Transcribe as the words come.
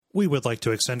We would like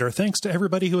to extend our thanks to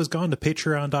everybody who has gone to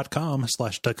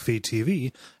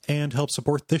patreon.com/duckfeedtv and helped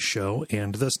support this show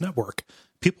and this network.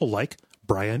 People like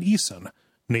Brian Eason,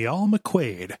 Niall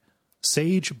McQuaid,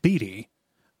 Sage Beatty,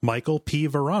 Michael P.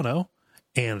 Verano,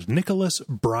 and Nicholas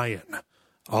Bryan.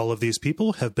 All of these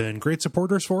people have been great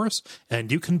supporters for us,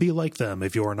 and you can be like them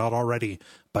if you are not already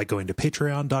by going to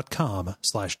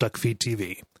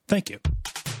patreon.com/duckfeedtv. Thank you.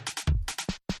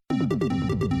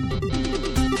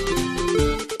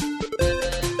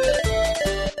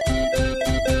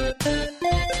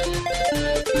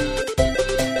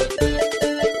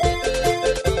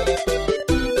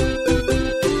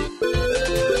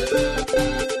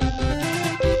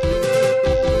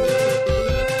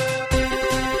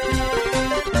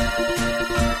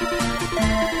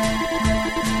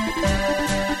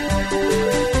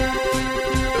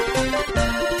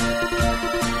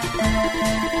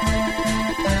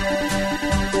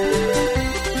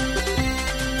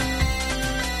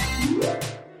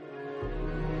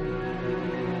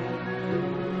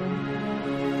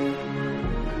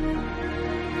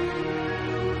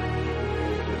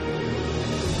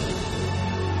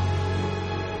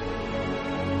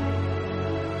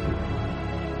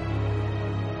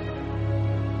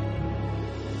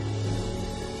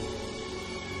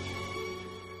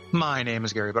 My name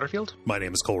is Gary Butterfield. My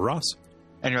name is Cole Ross.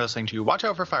 And you're listening to Watch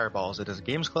Out for Fireballs. It is a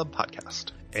Games Club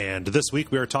podcast. And this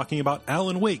week we are talking about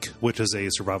Alan Wake, which is a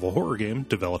survival horror game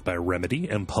developed by Remedy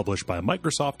and published by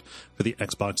Microsoft for the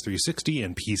Xbox 360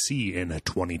 and PC in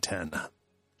 2010.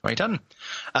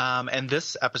 And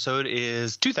this episode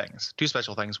is two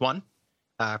special things. One,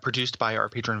 produced by our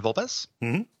patron Volpez.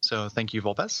 Mm-hmm. So thank you,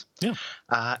 Volpez. Yeah.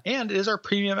 And it is our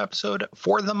premium episode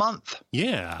for the month.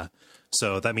 Yeah.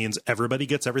 So that means everybody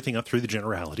gets everything up through the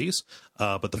generalities,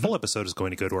 but the full episode is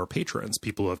going to go to our patrons,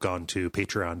 people who have gone to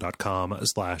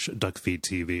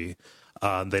patreon.com/duckfeedtv.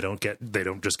 They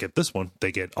don't just get this one;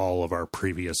 they get all of our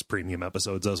previous premium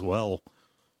episodes as well.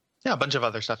 Yeah, a bunch of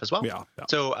other stuff as well. Yeah.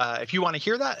 So if you want to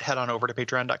hear that, head on over to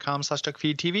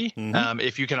patreon.com/duckfeedtv. Mm-hmm.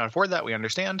 If you cannot afford that, we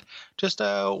understand. Just put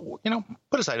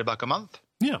aside $1 a month.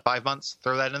 Yeah, 5 months.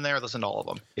 Throw that in there. Listen to all of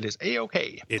them. It is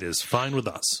a-okay. It is fine with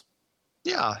us.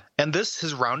 Yeah, and this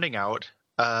is rounding out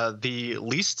the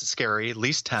least scary,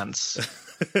 least tense,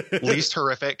 least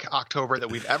horrific October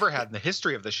that we've ever had in the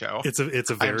history of the show. It's a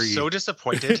very. I'm so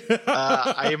disappointed.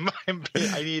 I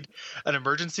need an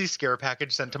emergency scare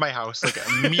package sent to my house like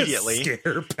immediately.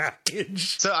 Scare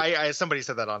package. So somebody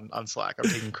said that on Slack. I'm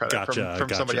taking credit from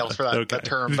somebody else for that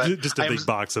term. But just a big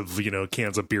box of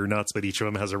cans of beer nuts, but each of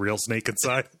them has a real snake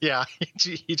inside. Yeah,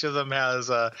 each of them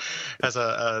has a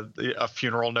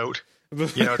funeral note.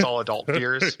 It's all adult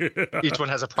beers. Each one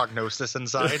has a prognosis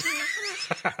inside.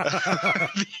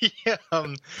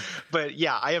 But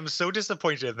yeah, I am so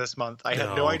disappointed this month. I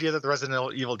had no idea that the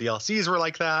Resident Evil DLCs were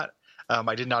like that.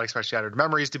 I did not expect Shattered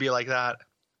Memories to be like that.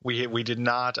 We did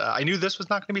not. I knew this was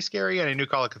not going to be scary, and I knew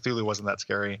Call of Cthulhu wasn't that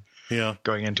scary. Yeah,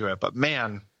 going into it, but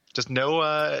man, just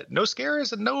no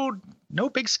scares and no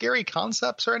big scary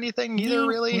concepts or anything either.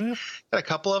 Really, got a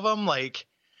couple of them like.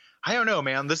 I don't know,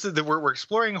 man. This is we're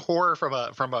exploring horror from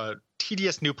a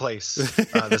tedious new place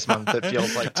this month. It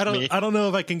feels like to me. I don't know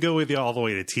if I can go with you all the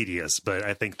way to tedious, but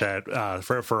I think that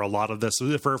for a lot of this,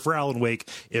 for Alan Wake,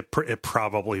 it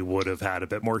probably would have had a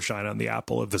bit more shine on the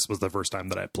apple if this was the first time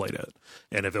that I played it,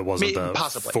 and if it wasn't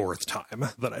possibly. Fourth time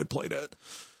that I played it.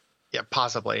 Yeah,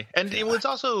 possibly. And it was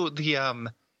also the. I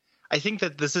think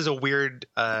that this is a weird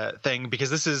thing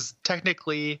because this is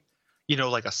technically,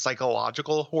 like a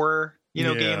psychological horror.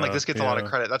 Game like this gets a lot of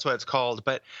credit. That's what it's called.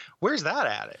 But where's that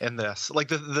at in this? Like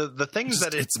the things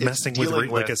that it's messing with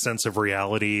like a sense of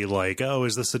reality. Like, oh,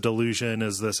 is this a delusion?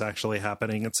 Is this actually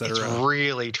happening? Etc. It's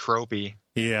really tropey.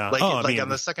 Yeah. On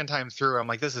the second time through, I'm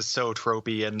like, this is so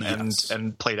tropey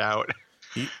and played out.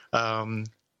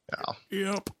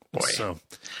 Yep. Boy. So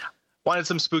wanted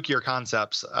some spookier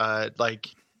concepts. Like.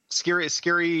 Scary,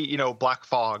 black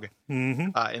fog.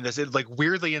 Mm-hmm. And this, it like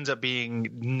weirdly ends up being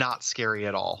not scary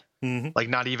at all. Mm-hmm. Like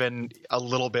not even a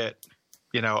little bit,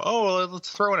 let's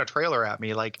throw in a trailer at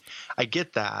me. Like I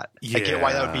get that. Yeah. I get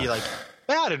why that would be like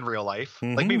bad in real life.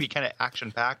 Mm-hmm. Like maybe kind of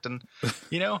action packed and,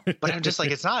 but I'm just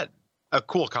like, it's not a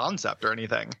cool concept or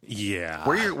anything. Yeah.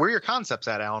 Where are your concepts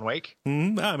at, Alan Wake?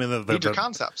 Mm-hmm. I mean, the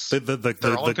concepts.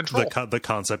 They're all in control. The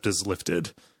concept is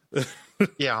lifted.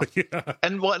 Yeah.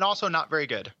 And also not very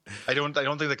good. I don't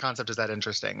think the concept is that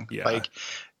interesting. Yeah. Like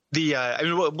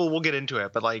we'll get into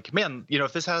it, but like, man,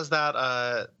 if this has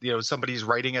that, somebody's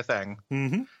writing a thing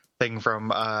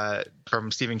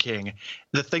from Stephen King,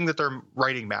 the thing that they're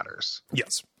writing matters.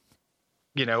 Yes.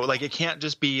 You know, like it can't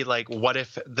just be like, what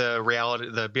if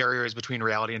the barriers between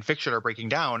reality and fiction are breaking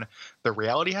down? The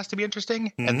reality has to be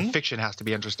interesting and the fiction has to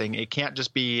be interesting. It can't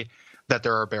just be that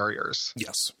there are barriers.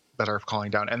 Yes. That are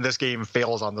calling down. And this game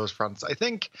fails on those fronts. I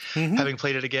think having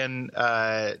played it again,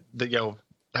 having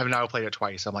now played it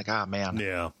twice, I'm like,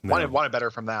 man, wanted better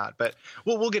from that. But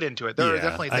we'll get into it. There are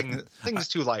definitely things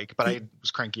to like, but I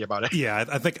was cranky about it. Yeah,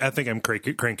 I think I'm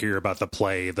crankier about the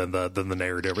play than the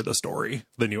narrative or the story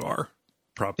than you are.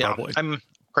 Probably. Yeah, I'm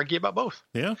cranky about both.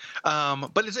 Yeah.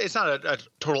 But it's not a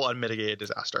total unmitigated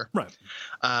disaster. Right.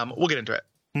 We'll get into it.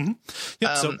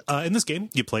 Yeah. So in this game,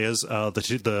 you play as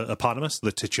the eponymous,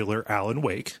 the titular Alan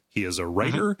Wake. He is a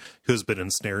writer who's been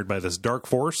ensnared by this dark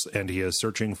force, and he is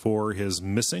searching for his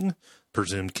missing,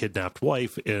 presumed kidnapped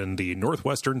wife in the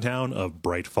northwestern town of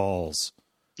Bright Falls.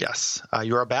 Yes.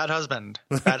 You're a bad husband.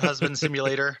 Bad husband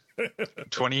simulator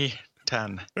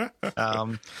 2010.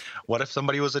 What if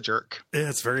somebody was a jerk?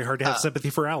 It's very hard to have sympathy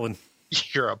for Alan.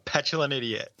 You're a petulant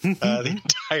idiot the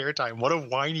entire time. What a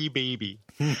whiny baby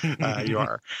you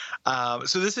are.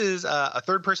 So this is a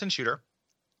third-person shooter,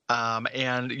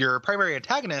 and your primary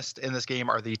antagonist in this game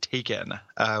are the Taken,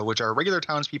 which are regular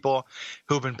townspeople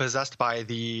who have been possessed by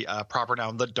the proper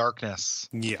noun, the Darkness.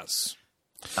 Yes.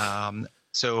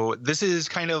 So this is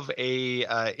kind of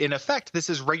in effect, this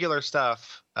is regular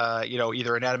stuff,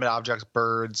 either inanimate objects,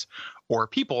 birds, or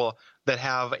people that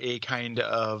have a kind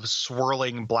of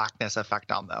swirling blackness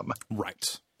effect on them.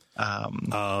 Right.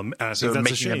 And I think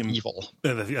that's a shame. Evil.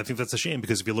 And I think that's a shame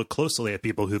because if you look closely at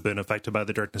people who've been affected by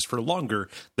the darkness for longer,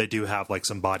 they do have like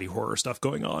some body horror stuff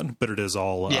going on, but it is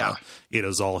all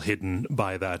hidden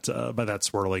by that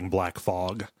swirling black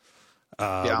fog,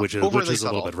 which is a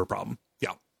little bit of a problem.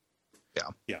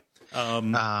 Yeah.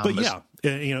 But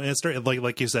it's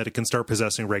like you said, it can start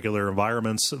possessing regular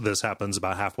environments. This happens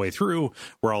about halfway through,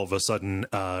 where all of a sudden,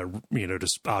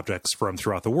 just objects from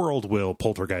throughout the world will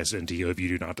poltergeist into you if you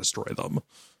do not destroy them.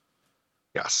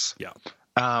 Yes. Yeah.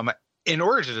 In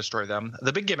order to destroy them,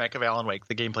 the big gimmick of Alan Wake,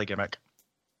 the gameplay gimmick,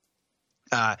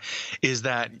 is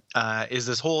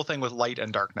this whole thing with light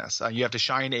and darkness. You have to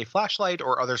shine a flashlight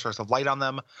or other source of light on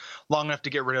them long enough to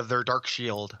get rid of their dark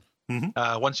shield.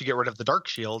 Once you get rid of the dark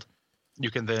shield,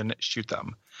 you can then shoot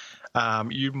them.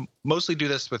 You mostly do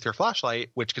this with your flashlight,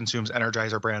 which consumes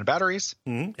Energizer brand batteries.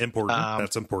 Important.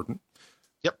 That's important.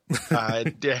 Yep.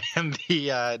 And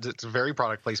it's very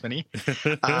product placement-y.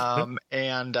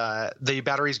 And the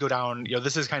batteries go down.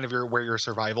 This is kind of where your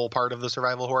survival part of the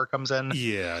survival horror comes in.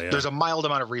 Yeah. There's a mild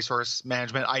amount of resource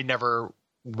management. I never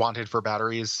wanted for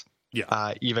batteries.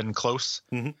 Even close.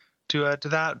 To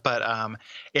that, but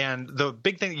and the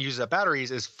big thing that uses up batteries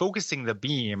is focusing the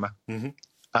beam.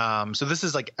 So this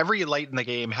is like every light in the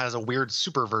game has a weird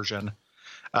super version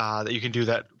that you can do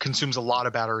that consumes a lot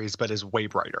of batteries but is way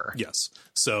brighter. Yes.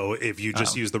 So if you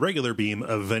just use the regular beam,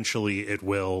 eventually it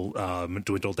will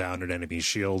dwindle down an enemy's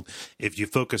shield. If you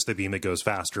focus the beam, it goes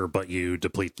faster, but you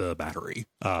deplete the battery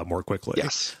more quickly.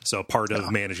 Yes. So part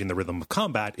of managing the rhythm of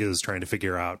combat is trying to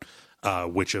figure out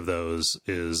which of those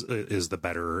is the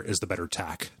better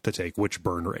tack to take, which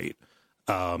burn rate.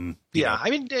 I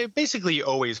mean, basically you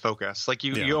always focus. Like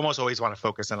you almost always want to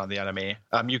focus in on the enemy.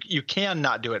 You can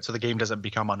not do it so the game doesn't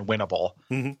become unwinnable,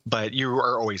 but you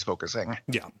are always focusing.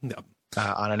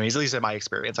 On enemies, at least in my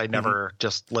experience. I never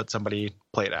just let somebody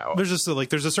play it out. There's a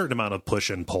certain amount of push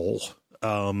and pull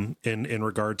in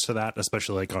regards to that,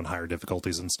 especially like on higher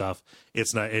difficulties and stuff.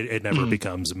 It never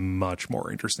becomes much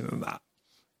more interesting than that.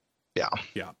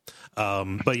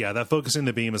 But that focusing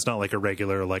the beam is not like a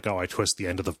regular, like, I twist the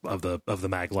end of the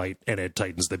mag light and it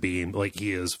tightens the beam. Like,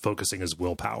 he is focusing his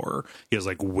willpower. He is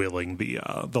like willing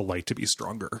the light to be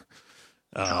stronger,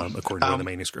 according to the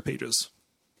manuscript pages.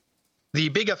 The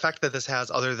big effect that this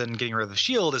has, other than getting rid of the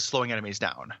shield, is slowing enemies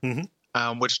down,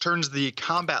 which turns the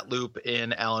combat loop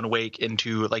in Alan Wake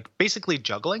into like basically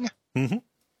juggling. The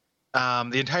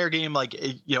entire game,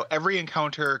 every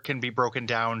encounter can be broken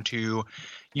down to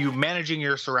you managing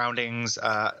your surroundings,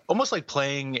 almost like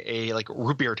playing a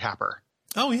root beer tapper.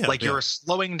 Oh yeah. You're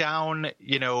slowing down,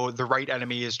 the right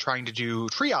enemy is trying to do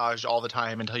triage all the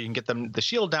time until you can get them the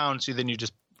shield down. So then you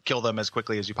just kill them as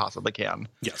quickly as you possibly can.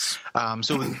 Yes.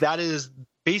 So that is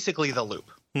basically the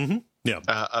loop.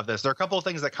 Of this. There are a couple of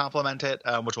things that complement it,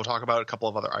 which we'll talk about, a couple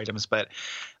of other items, but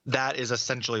that is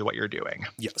essentially what you're doing.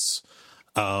 Yes.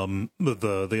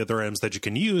 The other items that you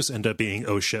can use end up being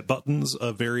oh shit buttons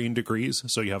of varying degrees.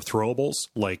 So you have throwables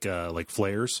like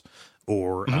flares,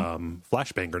 or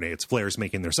flashbang grenades. Flares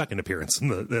making their second appearance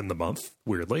in the month,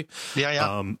 weirdly.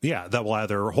 Yeah. That will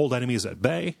either hold enemies at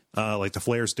bay, like the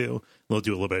flares do. They'll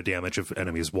do a little bit of damage if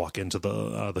enemies walk into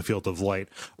the field of light,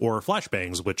 or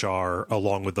flashbangs, which are,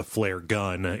 along with the flare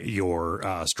gun, your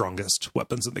strongest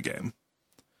weapons in the game.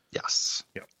 Yes.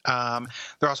 Yep.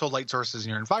 There are also light sources in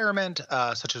your environment,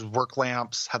 such as work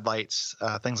lamps, headlights,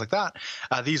 things like that.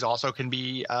 These also can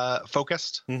be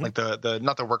focused, like the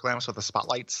not the work lamps, but the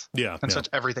spotlights. And such.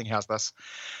 Everything has this.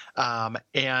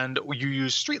 And you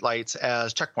use street lights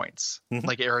as checkpoints,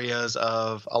 like areas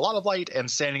of a lot of light, and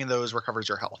standing in those recovers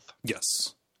your health.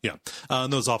 Yes. Yeah.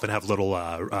 And those often have little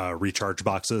recharge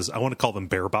boxes. I want to call them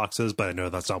bear boxes, but I know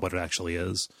that's not what it actually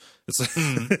is.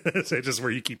 It's just where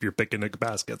you keep your picnic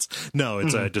baskets. No,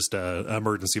 it's just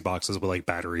emergency boxes with like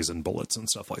batteries and bullets and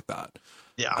stuff like that.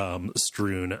 Yeah.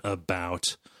 Strewn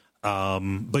about.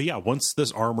 But yeah, once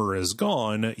this armor is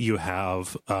gone, you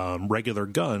have regular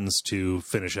guns to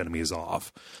finish enemies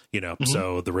off.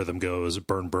 So the rhythm goes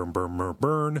burn, burn, burn, burn,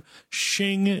 burn,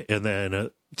 shing, and then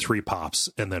 3 pops,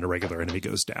 and then a regular enemy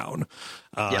goes down.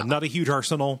 Not a huge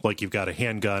arsenal. Like, you've got a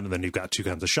handgun, and then you've got 2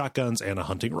 kinds of shotguns and a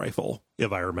hunting rifle,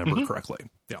 if I remember correctly.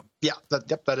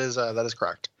 That is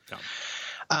correct.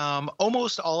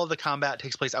 Almost all of the combat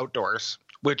takes place outdoors,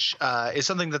 which is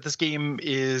something that this game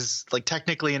is like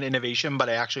technically an innovation, but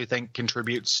I actually think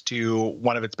contributes to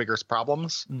one of its biggest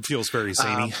problems. Feels very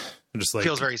samey. Just like,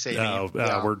 feels very samey.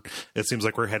 It seems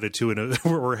like we're headed to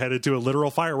a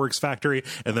literal fireworks factory,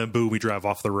 and then boom, we drive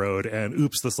off the road, and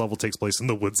oops, this level takes place in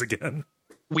the woods again.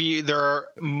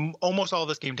 Almost all of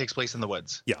this game takes place in the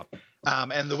woods. Yeah.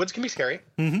 And the woods can be scary.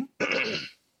 And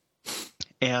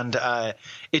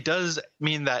it does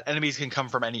mean that enemies can come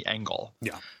from any angle.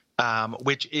 Yeah.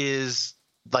 Which is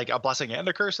like a blessing and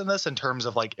a curse in this, in terms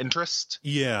of like interest.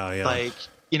 Yeah. Like,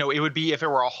 it would be, if it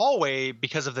were a hallway,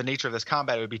 because of the nature of this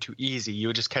combat, it would be too easy. You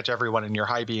would just catch everyone in your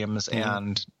high beams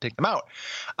and take them out.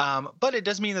 But it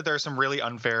does mean that there are some really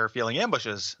unfair feeling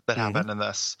ambushes that happen in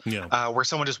this, where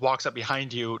someone just walks up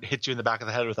behind you, hits you in the back of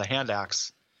the head with a hand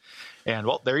axe, and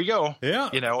well, there you go. Yeah.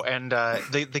 And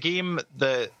the game,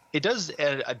 it does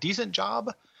a decent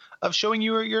job of showing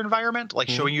you your environment, like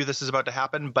showing you this is about to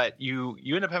happen, but you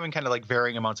end up having kind of like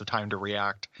varying amounts of time to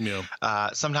react.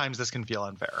 Sometimes this can feel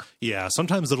unfair. Yeah,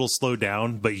 sometimes it'll slow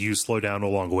down, but you slow down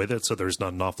along with it, so there's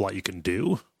not an awful lot you can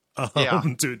do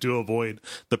to avoid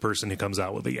the person who comes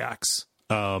out with the axe.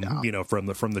 From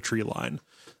the tree line.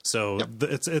 So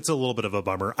it's a little bit of a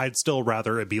bummer. I'd still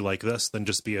rather it be like this than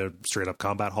just be a straight up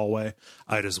combat hallway.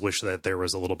 I just wish that there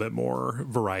was a little bit more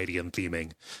variety in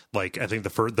theming. Like, I think the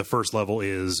first level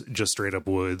is just straight up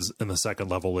woods, and the second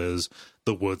level is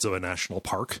the woods of a national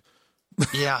park.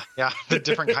 Yeah. The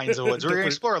different kinds of woods. We're going to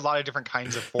explore a lot of different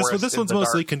kinds of forests. So this one's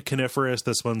mostly coniferous.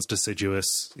 This one's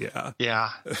deciduous. Yeah.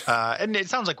 And it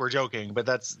sounds like we're joking, but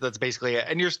that's basically it.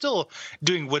 And you're still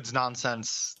doing woods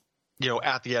nonsense,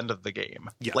 at the end of the game.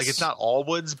 Yes. Like, it's not all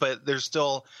woods, but there's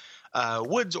still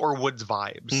woods or woods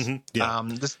vibes.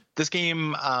 This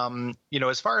game,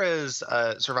 as far as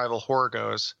survival horror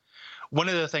goes, one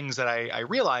of the things that I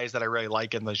realized that I really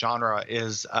like in the genre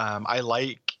is I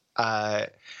like. I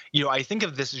think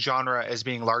of this genre as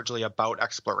being largely about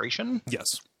exploration.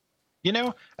 Yes.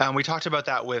 We talked about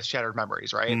that with Shattered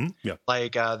Memories, right? Yeah.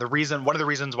 Like one of the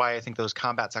reasons why I think those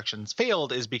combat sections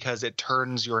failed is because it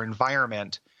turns your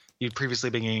environment you'd previously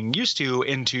been used to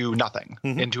into nothing,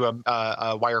 into a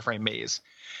wireframe maze.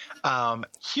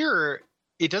 Here,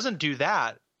 it doesn't do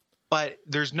that. But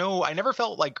I never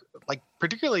felt like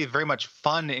particularly very much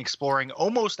fun exploring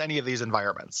almost any of these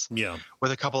environments. Yeah.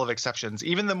 With a couple of exceptions.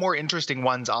 Even the more interesting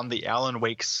ones on the Alan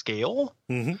Wake scale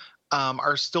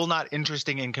are still not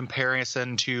interesting in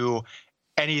comparison to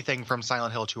anything from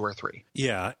Silent Hill 2 or 3.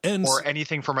 Yeah. Or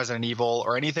anything from Resident Evil,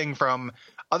 or anything from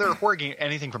other horror games,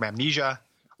 anything from Amnesia.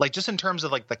 Like, just in terms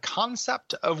of like the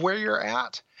concept of where you're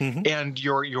at and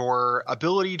your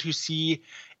ability to see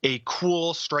a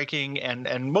cool, striking,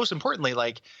 and most importantly,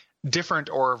 like different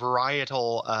or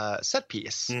varietal set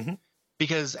piece.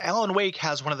 Because Alan Wake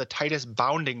has one of the tightest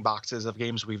bounding boxes of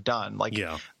games we've done. Like,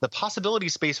 the possibility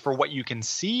space for what you can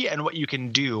see and what you can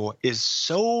do is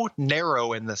so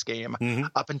narrow in this game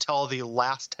up until the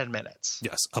last 10 minutes.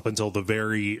 Yes, up until the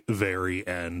very, very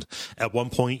end. At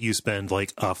one point, you spend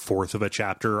like a fourth of a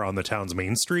chapter on the town's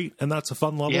main street, and that's a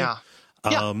fun level.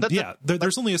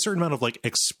 There's only a certain amount of like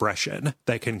expression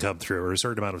that can come through, or a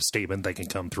certain amount of statement that can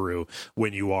come through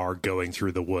when you are going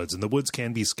through the woods, and the woods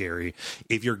can be scary.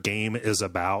 If your game is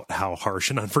about how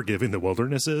harsh and unforgiving the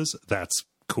wilderness is, that's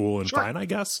cool and fine, I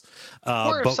guess.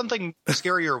 Or if something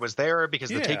scarier was there,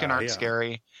 because the Taken aren't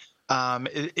scary.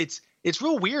 It's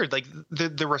real weird. Like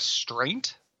the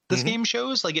restraint this game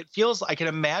shows, like it feels, I can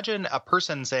imagine a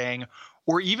person saying,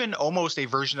 or even almost a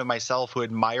version of myself who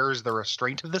admires the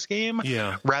restraint of this game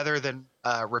rather than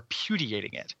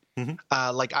repudiating it.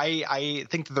 Like I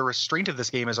think that the restraint of this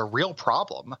game is a real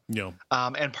problem.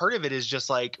 And part of it is just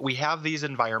like, we have these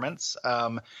environments,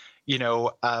 but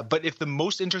if the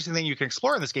most interesting thing you can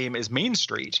explore in this game is Main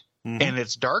Street and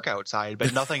it's dark outside,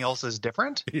 but nothing else is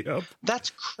different. That's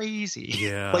crazy.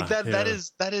 Like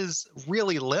that is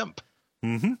really limp.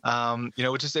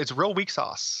 It's real weak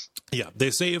sauce.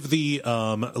 They save the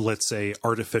let's say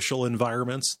artificial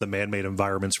environments, the man-made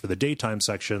environments for the daytime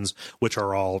sections, which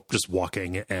are all just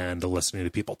walking and listening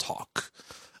to people talk,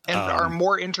 and are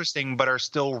more interesting, but are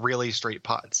still really straight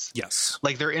putts.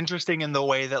 Like they're interesting in the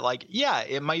way that, like,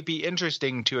 it might be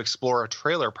interesting to explore a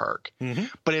trailer park,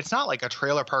 but it's not like a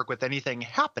trailer park with anything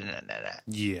happening in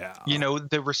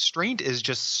it. The restraint is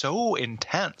just so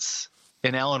intense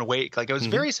in Alan Wake. Like I was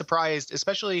very surprised,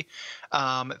 especially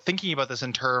thinking about this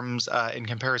in terms in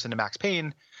comparison to Max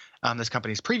Payne, this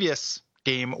company's previous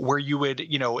game, where you would,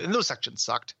 and those sections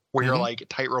sucked, where you're like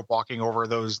tightrope walking over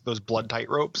those blood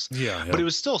tightropes. But it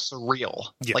was still surreal.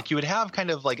 Like you would have kind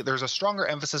of like, there's a stronger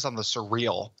emphasis on the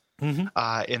surreal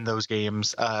in those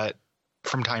games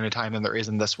from time to time than there is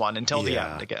in this one until the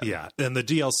end again. And the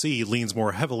DLC leans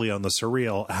more heavily on the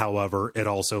surreal. However, it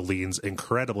also leans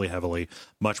incredibly heavily,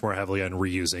 much more heavily on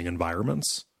reusing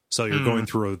environments. So you're going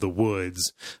through the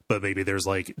woods, but maybe there's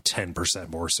like 10%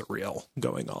 more surreal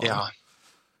going on.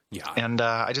 And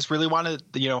I just really wanted,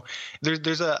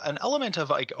 there's an element of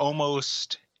like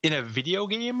almost in a video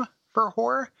game for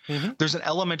horror, there's an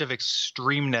element of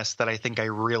extremeness that I think I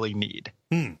really need.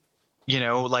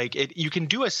 Like you can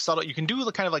do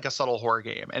kind of like a subtle horror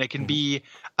game, and it can be,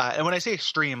 and when I say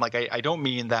extreme, like I don't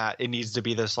mean that it needs to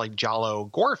be this like Giallo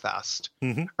gore fest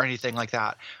or anything like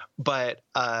that, but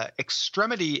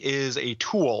extremity is a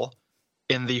tool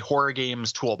in the horror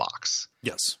game's toolbox.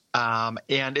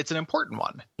 And it's an important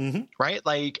one, right?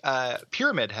 Like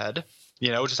Pyramid Head,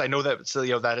 I know that,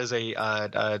 so, that is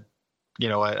a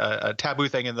taboo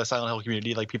thing in the Silent Hill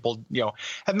community. Like people,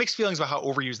 have mixed feelings about how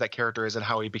overused that character is and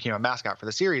how he became a mascot for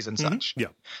the series and such.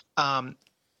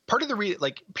 Part of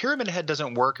the Pyramid Head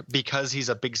doesn't work because he's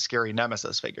a big scary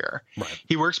nemesis figure.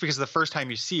 He works because the first time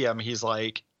you see him, he's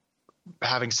like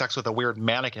having sex with a weird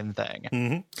mannequin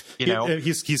thing.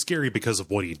 He's scary because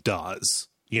of what he does.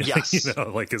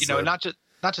 Not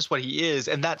just what he is.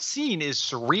 And that scene is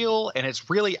surreal and it's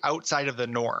really outside of the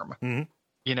norm. And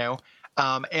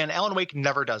Alan Wake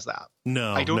never does that.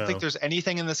 I don't think there's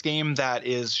anything in this game that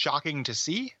is shocking to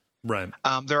see.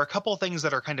 There are a couple of things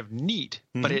that are kind of neat,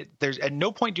 but there's at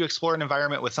no point do you explore an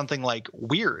environment with something like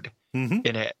weird in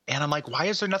it. And I'm like, why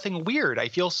is there nothing weird? I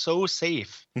feel so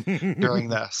safe during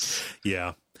this.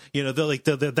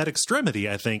 That extremity,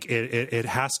 I think it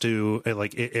has to,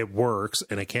 it works,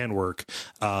 and it can work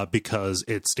because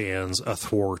it stands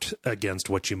athwart against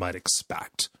what you might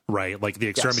expect, right? Like the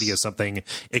extremity is something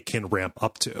it can ramp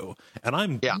up to,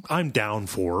 and I'm down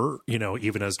for,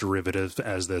 even as derivative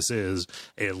as this is,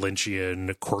 a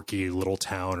Lynchian quirky little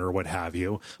town or what have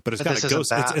you, but it's got to go.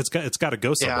 It's got to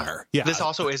go somewhere. This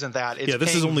also isn't that. It's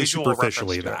this is only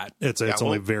superficially that. It's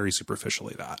only very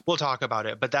superficially that. We'll talk about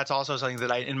it, but that's also something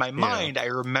that in my mind, I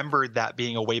remembered that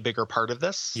being a way bigger part of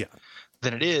this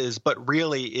than it is, but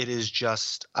really it is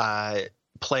just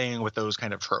playing with those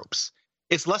kind of tropes.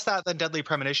 It's less that than Deadly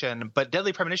Premonition, but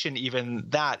Deadly Premonition, even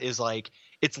that is like,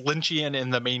 it's Lynchian in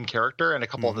the main character and a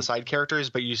couple of the side characters,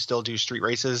 but you still do street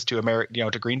races to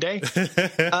to Green Day.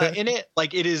 In it,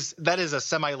 like that is a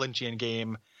semi-Lynchian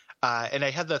game. And I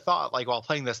had the thought, like, while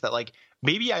playing this, that like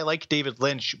maybe I like David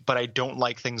Lynch, but I don't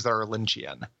like things that are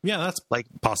Lynchian. That's like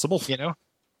possible.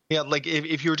 Like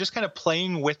if you were just kind of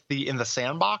playing with in the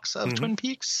sandbox of Twin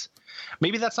Peaks,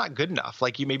 maybe that's not good enough.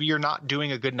 Like maybe you're not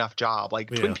doing a good enough job.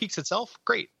 Like Twin Peaks itself,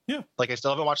 great. Like I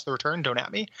still haven't watched The Return, don't at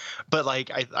me. But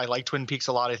like I like Twin Peaks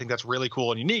a lot. I think that's really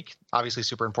cool and unique. Obviously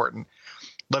super important.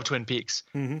 Love Twin Peaks.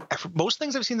 Most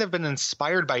things I've seen that have been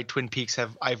inspired by Twin Peaks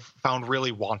I've found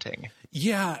really wanting.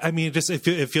 I mean,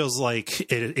 it feels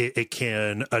like it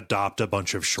can adopt a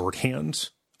bunch of shorthand,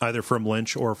 either from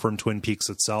Lynch or from Twin Peaks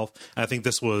itself. I think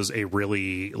this was a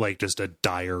really just a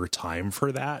dire time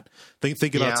for that.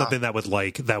 Think about something that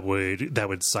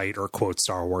would cite or quote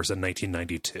Star Wars in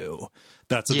 1992.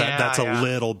 That's a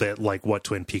little bit like what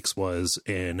Twin Peaks was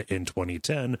in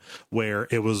 2010, where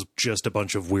it was just a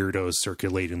bunch of weirdos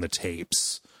circulating the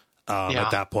tapes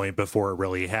at that point before it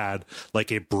really had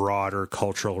like a broader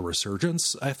cultural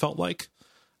resurgence, I felt like.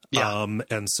 Yeah.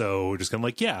 And so just kind of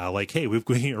like, yeah, like, hey,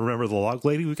 remember the log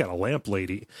lady? We've got a lamp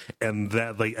lady. And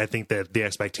that, like, I think that the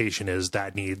expectation is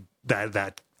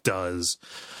that does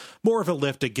more of a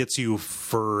lift. It gets you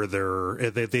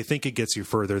further. They think it gets you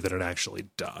further than it actually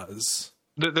does.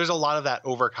 There's a lot of that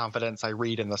overconfidence I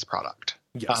read in this product.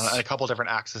 Yes. On a couple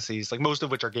different axes, like most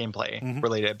of which are gameplay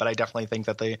related, but I definitely think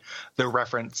that they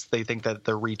think that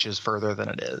the reach is further than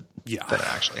it is, than it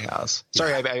actually has.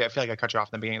 Sorry, I feel like I cut you off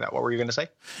in the beginning of that. What were you going to say?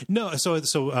 No,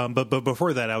 but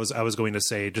before that, I was going to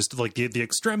say just like the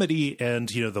extremity and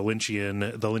the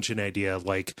Lynchian idea.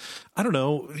 Like, I don't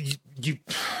know, you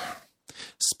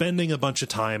spending a bunch of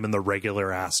time in the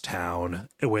regular ass town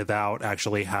without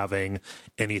actually having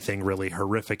anything really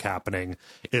horrific happening.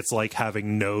 It's like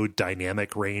having no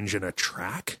dynamic range in a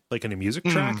track, like in a music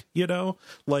track,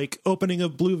 like opening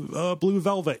of Blue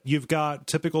Velvet. You've got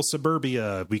typical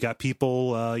suburbia. We got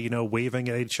people, waving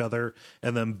at each other,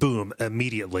 and then boom,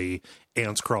 immediately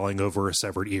ants crawling over a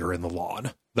severed ear in the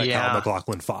lawn that Kyle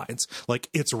MacLachlan finds. Like,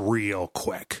 it's real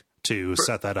quick to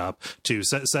set that up, to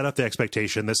set up the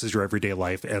expectation. This is your everyday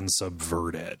life, and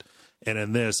subvert it. And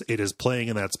in this, it is playing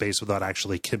in that space without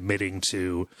actually committing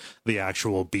to the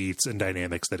actual beats and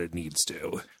dynamics that it needs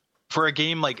to. For a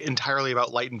game like entirely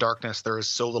about light and darkness, there is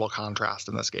so little contrast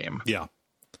in this game. Yeah.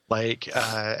 Like,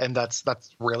 and that's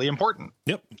really important.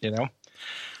 Yep.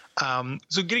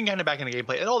 So getting kind of back into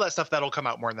gameplay and all that stuff, that'll come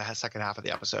out more in the second half of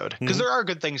the episode, because there are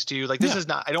good things too. Like, this is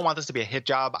not, I don't want this to be a hit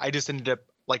job. I just ended up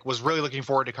was really looking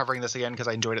forward to covering this again because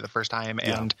I enjoyed it the first time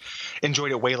and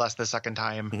enjoyed it way less the second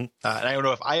time. And I don't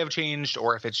know if I have changed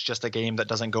or if it's just a game that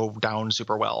doesn't go down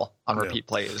super well on repeat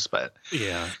plays, but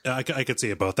I could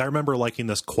see it both. I remember liking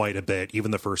this quite a bit,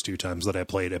 even the first 2 times that I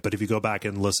played it. But if you go back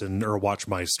and listen or watch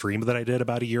my stream that I did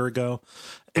about a year ago,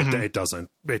 it doesn't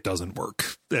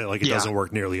work. Like, it doesn't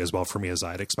work nearly as well for me as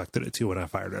I'd expected it to when I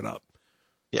fired it up.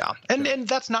 Yeah. And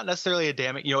that's not necessarily a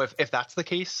damning, if that's the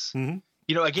case,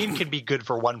 a game can be good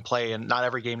for one play, and not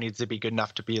every game needs to be good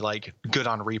enough to be like good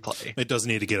on replay. It doesn't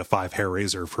need to get a 5 hair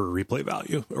raiser for replay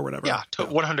value or whatever. Yeah,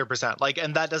 100%. Like,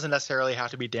 and that doesn't necessarily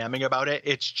have to be damning about it.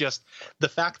 It's just the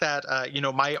fact that,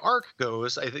 my arc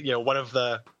goes, I think, one of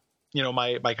the,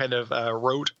 my kind of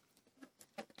rote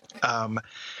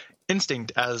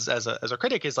instinct as a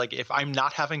critic is like, if I'm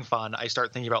not having fun, I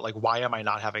start thinking about like, why am I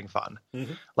not having fun?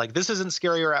 Like, this isn't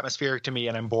scary or atmospheric to me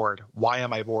and I'm bored. Why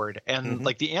am I bored? And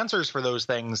like, the answers for those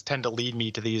things tend to lead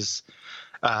me to these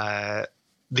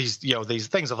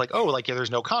things of like, oh, like,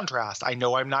 there's no contrast. I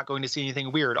know I'm not going to see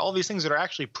anything weird. All these things that are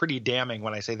actually pretty damning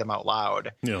when I say them out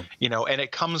loud. And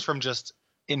it comes from just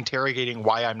interrogating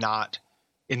why I'm not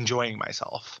enjoying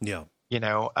myself.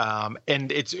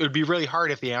 And it would be really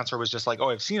hard if the answer was just like, oh,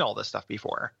 I've seen all this stuff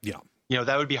before.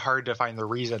 That would be hard to find the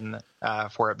reason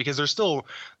for it, because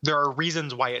there are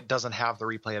reasons why it doesn't have the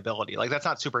replayability. Like, that's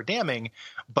not super damning,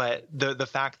 but the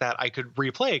fact that I could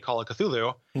replay Call of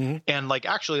Cthulhu and like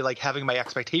actually like having my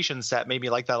expectations set made me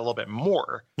like that a little bit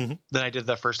more than I did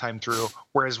the first time through.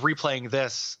 Whereas replaying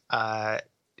this, I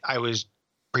was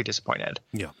pretty disappointed.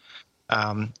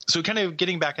 So kind of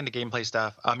getting back into gameplay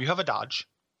stuff, you have a dodge.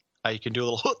 You can do a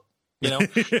little,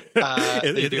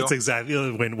 it's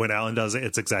exactly when Alan does it.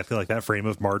 It's exactly like that frame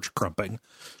of Marge crumping.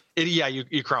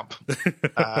 You crump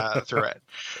through it.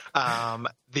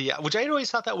 Which I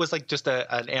always thought that was like just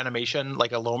an animation,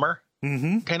 like a Lomer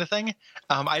kind of thing.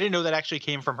 I didn't know that actually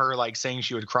came from her like saying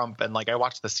she would crump, and like I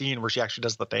watched the scene where she actually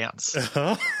does the dance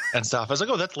and stuff. I was like,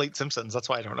 oh, that's late Simpsons. That's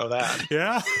why I don't know that.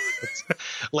 Yeah.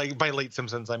 Like, by late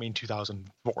Simpsons, I mean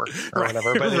 2004 or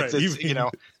whatever. But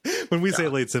it's when we say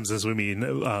late Simpsons, we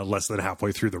mean less than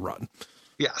halfway through the run.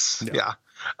 Yes. Yeah.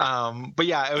 But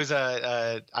yeah, it was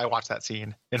I watched that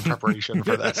scene in preparation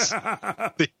for this.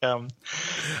 But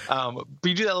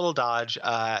you do that little dodge.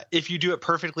 If you do it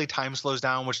perfectly, time slows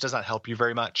down, which does not help you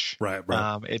very much. Right.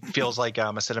 It feels like a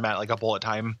cinematic, like a bullet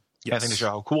time kind of thing to show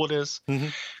how cool it is.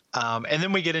 And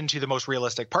then we get into the most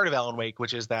realistic part of Alan Wake,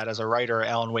 which is that as a writer,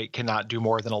 Alan Wake cannot do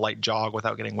more than a light jog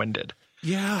without getting winded.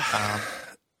 Yeah.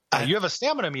 You have a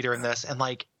stamina meter in this, and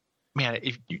like, man,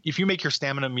 if you make your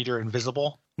stamina meter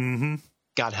invisible,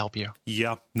 God help you.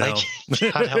 Yeah. No.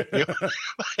 Like, God help you.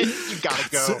 You gotta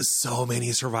go. So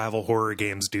many survival horror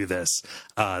games do this.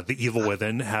 The Evil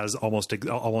Within has almost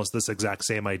this exact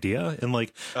same idea. And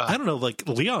like, I don't know, like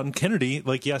Leon Kennedy,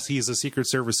 like, yes, he's a Secret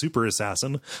Service super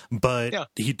assassin, but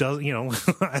he does,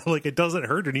 like, it doesn't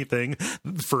hurt anything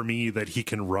for me that he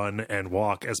can run and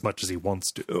walk as much as he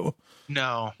wants to.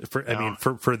 No. I mean,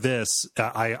 for this,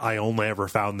 I only ever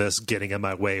found this getting in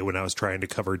my way when I was trying to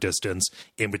cover distance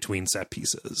in between set pieces.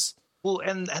 Well,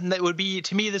 and that would be,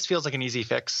 to me, this feels like an easy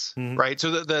fix, right?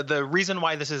 So the reason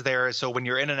why this is there is so when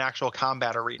you're in an actual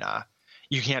combat arena,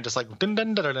 you can't just like dun,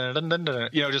 dun, dun, dun, dun, dun, dun,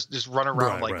 just run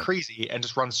around crazy and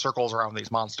just run circles around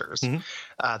these monsters.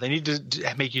 They need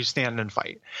to make you stand and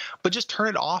fight, but just turn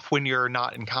it off when you're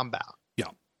not in combat.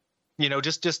 Yeah,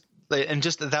 just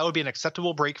that would be an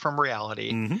acceptable break from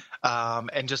reality.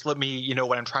 And just let me,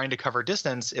 when I'm trying to cover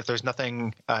distance, if there's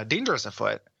nothing dangerous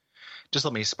afoot, just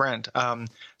let me sprint.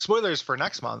 Spoilers for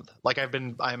next month. Like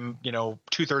I'm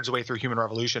 2/3 away through Human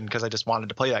Revolution because I just wanted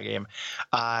to play that game.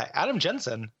 Adam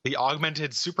Jensen, the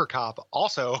augmented super cop,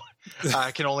 also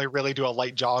can only really do a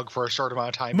light jog for a short amount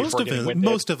of time. Most of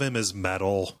him is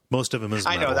metal.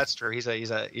 I know that's true. He's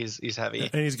heavy,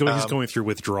 and he's going through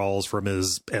withdrawals from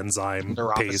his enzyme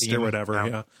paste or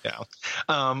whatever. Yeah.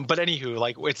 But anywho,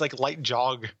 like it's like light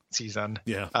jog season.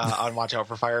 Yeah. On Watch Out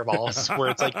for Fireballs, where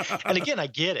it's like, and again, I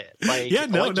get it. Like,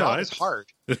 jog is hard.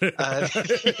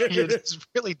 It's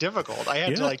really difficult. I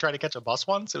had to try to catch a bus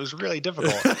once. It was really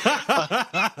difficult.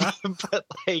 But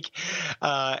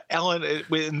Alan,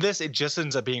 in this, it just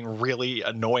ends up being really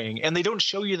annoying, and they don't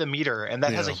show you the meter, and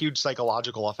that has a huge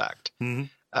psychological effect. It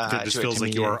just feels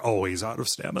like you are always out of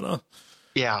stamina.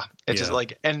 Yeah, it's just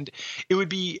like, and it would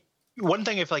be one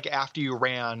thing if after you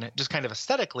ran, just kind of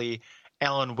aesthetically,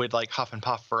 Alan would huff and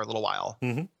puff for a little while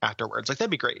afterwards.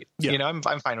 That'd be great. Yeah. I'm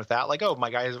fine with that. Oh,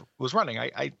 my guy was running.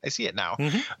 I see it now.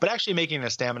 But actually making a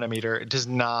stamina meter does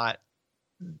not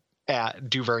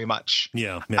do very much.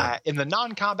 Yeah. In the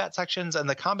non-combat sections and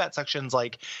the combat sections,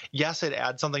 yes, it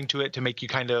adds something to it to make you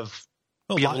kind of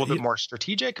be a little bit more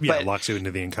strategic. Yeah, but it locks you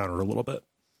into the encounter a little bit.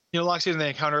 Locks you into the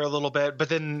encounter a little bit. But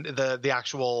then the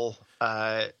actual,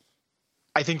 I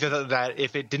think that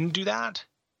if it didn't do that,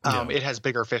 it has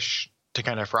bigger fish to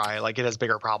kind of fry. It has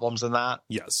bigger problems than that.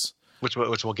 Yes. Which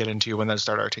we'll get into when they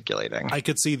start articulating. I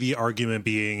could see the argument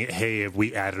being, hey, if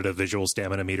we added a visual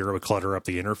stamina meter, it would clutter up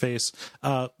the interface.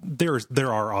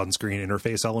 There are on-screen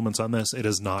interface elements on this. It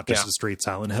is not just a straight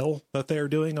Silent Hill that they are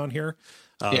doing on here.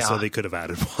 So they could have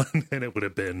added one, and it would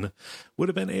have been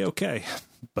A-okay.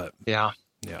 But yeah.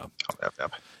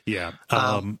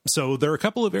 So there are a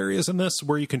couple of areas in this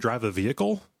where you can drive a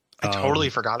vehicle. I totally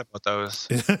forgot about those,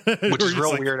 which is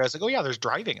real weird. I was like, oh yeah, there's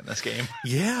driving in this game.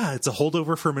 Yeah, it's a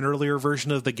holdover from an earlier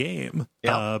version of the game.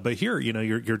 Yeah. But here,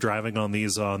 you're driving on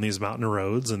these mountain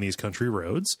roads and these country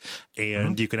roads,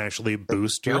 and you can actually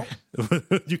boost your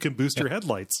your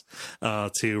headlights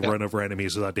to run over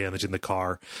enemies without damaging the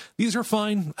car. These are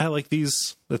fine. I like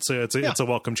these. It's a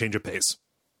welcome change of pace.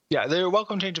 Yeah, they're a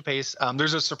welcome change of pace.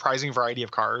 There's a surprising variety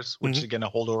of cars, which is, again,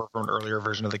 a holdover from an earlier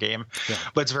version of the game. Yeah.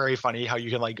 But it's very funny how you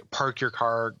can park your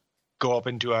car, go up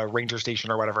into a ranger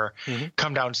station or whatever,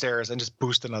 come downstairs and just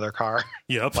boost another car.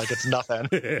 Yep. Like it's nothing.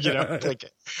 These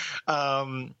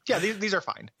are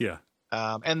fine. Yeah.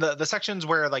 And the sections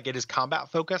where it is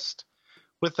combat focused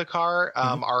with the car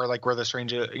are where the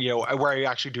strange, where you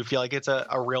actually do feel like it's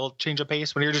a real change of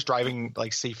pace when you're just driving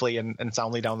safely and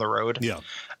soundly down the road. Yeah.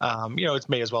 It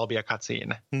may as well be a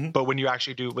cutscene, but when you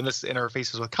actually when this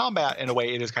interfaces with combat in a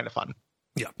way, it is kind of fun.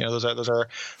 Yeah. Those are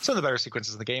some of the better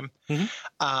sequences in the game. There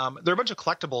are a bunch of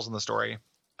collectibles in the story.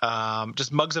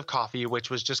 Just mugs of coffee, which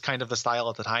was just kind of the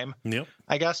style at the time. Yep.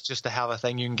 I guess just to have a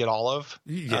thing you can get all of.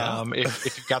 Yeah.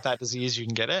 If you've got that disease, you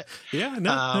can get it. Yeah.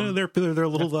 No, they're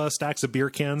little stacks of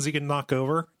beer cans you can knock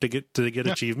over to get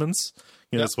achievements.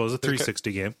 I suppose a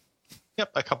 360 game.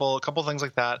 Yep, a couple things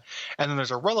like that, and then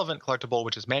there's a relevant collectible,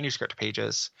 which is manuscript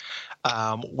pages,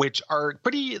 which are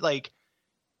pretty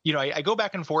I go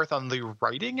back and forth on the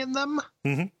writing in them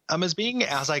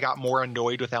as I got more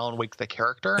annoyed with Alan Wake the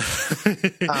character.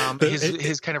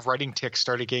 His kind of writing tics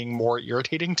started getting more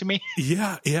irritating to me.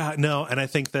 Yeah, no, and I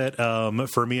think that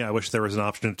for me, I wish there was an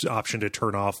option to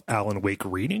turn off Alan Wake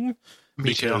reading.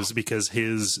 Because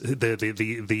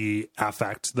the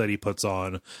affect that he puts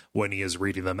on when he is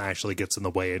reading them actually gets in the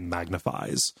way and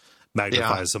magnifies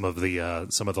some of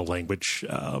the language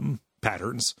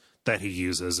patterns that he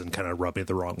uses and kind of rub me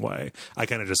the wrong way. I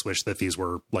kind of just wish that these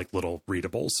were little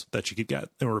readables that you could get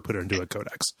or put into a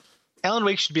codex. Alan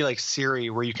Wake should be like Siri,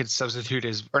 where you could substitute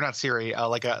or not Siri,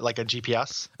 like a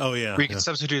GPS. Oh yeah, where you can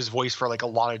substitute his voice for a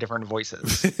lot of different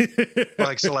voices,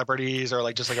 or celebrities,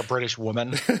 or just a British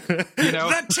woman.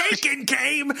 The Taken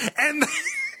came and.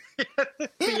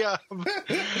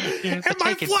 And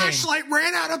my flashlight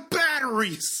ran out of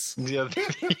batteries.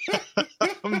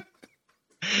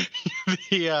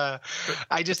 I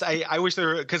wish there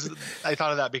were, because I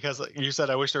thought of that because you said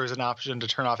I wish there was an option to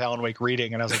turn off Alan Wake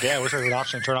reading, and I was like, yeah, I wish there was an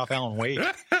option to turn off Alan Wake.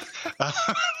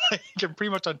 Like, I'm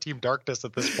pretty much on Team Darkness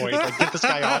at this point. Like, get this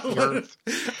guy off the earth.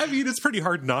 I mean, it's pretty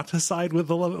hard not to side with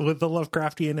the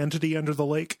Lovecraftian entity under the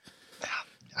lake.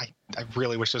 I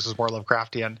really wish this was more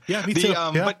Lovecraftian. Yeah, me too.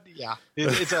 Yeah. But yeah,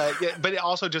 but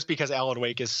also just because Alan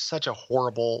Wake is such a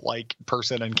horrible like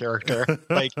person and character.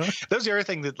 Like that was the other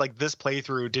thing that like this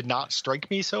playthrough did not strike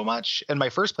me so much in my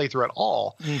first playthrough at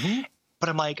all. Mm-hmm. But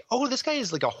I'm like, oh, this guy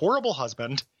is like a horrible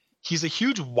husband. He's a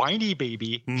huge whiny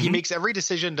baby. Mm-hmm. He makes every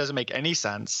decision, doesn't make any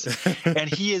sense. And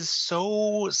he is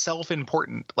so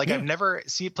self-important. Like I've never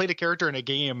played a character in a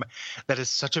game that is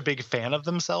such a big fan of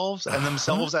themselves and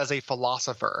themselves as a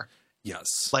philosopher.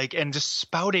 Yes. Like, and just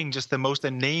spouting just the most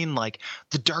inane, like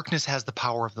the darkness has the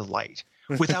power of the light.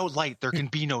 Without light, there can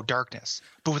be no darkness.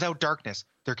 But without darkness,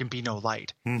 there can be no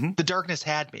light. Mm-hmm. The darkness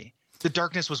had me. The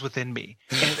darkness was within me,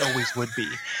 and it always would be.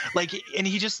 Like, and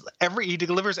he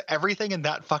delivers everything in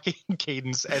that fucking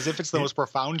cadence as if it's the most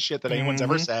profound shit that anyone's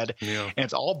ever said. Yeah. And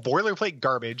it's all boilerplate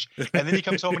garbage. And then he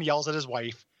comes home and yells at his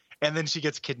wife, and then she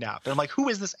gets kidnapped. And I'm like, who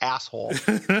is this asshole?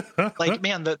 Like,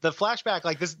 man, the flashback,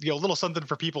 like this, little something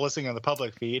for people listening on the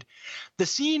public feed. The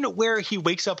scene where he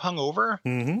wakes up hungover.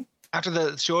 Mm-hmm. After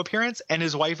the show appearance, and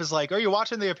his wife is like, are you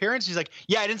watching the appearance? He's like,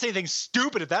 yeah, I didn't say anything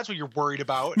stupid if that's what you're worried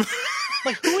about.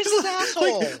 Like, who is this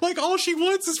asshole? Like all she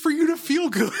wants is for you to feel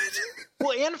good.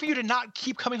 Well, and for you to not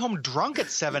keep coming home drunk at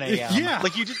 7 a.m. Yeah.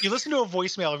 Like you listen to a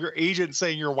voicemail of your agent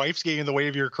saying your wife's getting in the way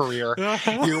of your career.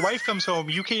 Uh-huh. Your wife comes home.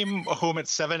 You came home at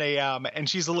 7 a.m. and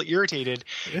she's a little irritated.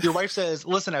 Your wife says,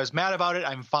 listen, I was mad about it.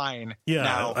 I'm fine. Yeah.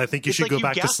 Now. I think you should go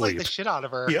back to sleep. The shit out of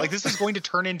her. Yep. Like this is going to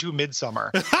turn into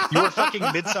Midsummer. You are fucking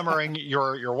Midsummering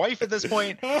your wife at this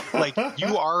point. Like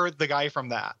you are the guy from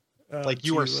that. Like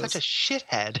you are such a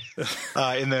shithead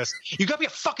in this. You got me a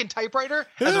fucking typewriter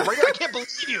as a writer. I can't believe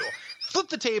you. Flip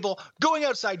the table, going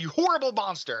outside, you horrible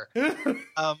monster.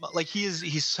 Like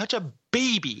he's such a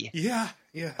baby. Yeah.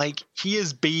 Like he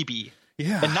is baby.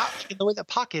 Yeah. And not in the way that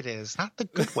Pocket is, not the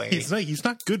good way. He's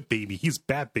not good baby. He's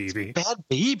bad baby. He's bad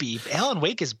baby. Alan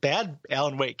Wake is bad.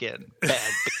 Alan Wake in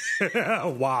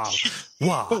bad. Wow.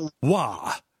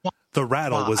 The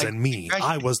rattle was in me.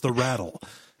 I was the rattle.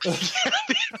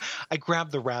 I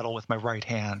grabbed the rattle with my right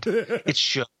hand. It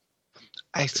shook.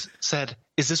 I said,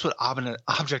 is this what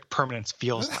object permanence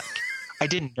feels like? I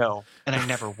didn't know, and I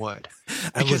never would.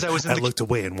 Because I looked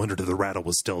away and wondered if the rattle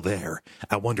was still there.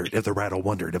 I wondered if the rattle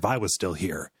wondered if I was still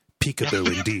here.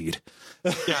 Peekaboo indeed.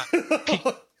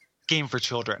 Yeah. Game for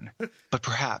children. But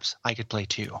perhaps I could play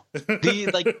too.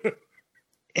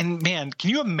 And man, can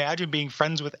you imagine being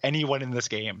friends with anyone in this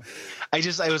game? I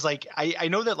was like, I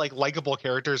know that like likable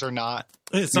characters are not.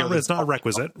 It's not a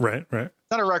requisite, right?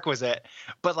 It's not a requisite,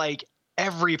 but like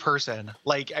every person,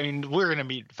 like I mean, we're gonna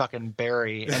meet fucking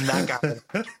Barry, and that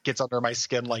guy gets under my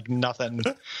skin like nothing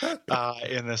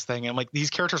in this thing. And like these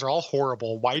characters are all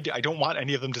horrible. Why I don't want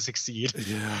any of them to succeed?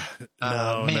 Yeah,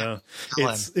 no.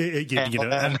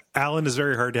 Alan is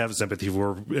very hard to have sympathy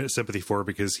for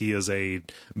because he is a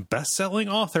best-selling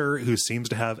author who seems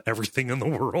to have everything in the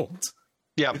world.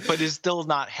 Yeah, but is still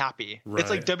not happy. Right. It's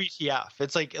like WTF.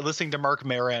 It's like listening to Mark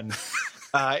Maron.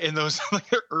 In those like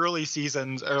early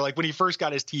seasons, or like when he first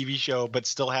got his TV show, but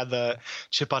still had the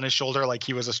chip on his shoulder, like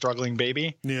he was a struggling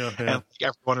baby. Yeah. And like,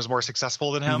 everyone was more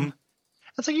successful than him. Mm-hmm.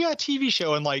 It's like you got a TV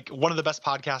show and like one of the best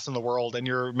podcasts in the world, and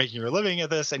you're making your living at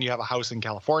this, and you have a house in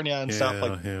California and stuff.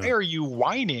 Like, why are you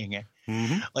whining?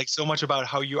 Mm-hmm. Like so much about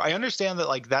how I understand that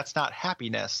like that's not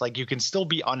happiness. Like you can still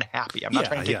be unhappy. I'm not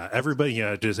trying to.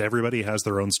 Everybody has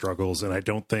their own struggles, and I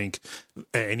don't think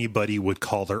anybody would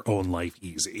call their own life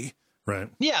easy. Right.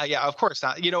 Yeah, of course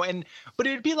not. But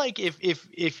it would be like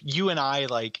if you and I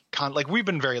like we've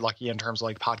been very lucky in terms of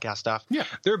like podcast stuff. Yeah.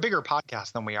 They're a bigger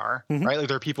podcast than we are, right? Like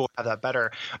there are people who have that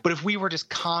better. But if we were just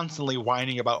constantly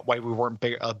whining about why we weren't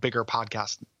a bigger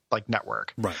podcast like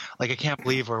network, right? Like I can't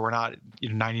believe we're not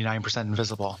 99%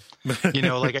 invisible. Like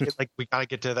we gotta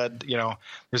get to that.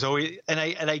 There's always and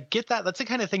I get that. That's the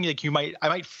kind of thing like I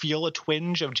might feel a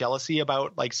twinge of jealousy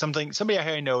about like somebody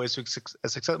I know is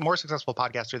a more successful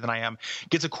podcaster than I am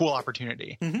gets a cool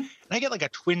opportunity, and I get like a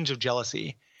twinge of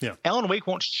jealousy. Yeah. Alan Wake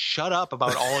won't shut up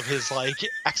about all of his like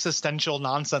existential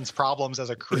nonsense problems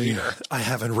as a creator. Yeah, I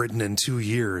haven't written in 2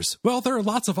 years. Well, there are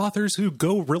lots of authors who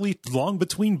go really long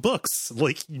between books.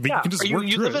 Like you can just work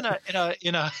you through live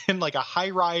it. in like a high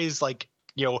rise like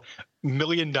 $1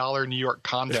 million New York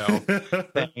condo.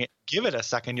 Thing. Give it a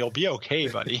second, you'll be okay,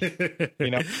 buddy. But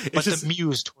the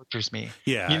muse tortures me.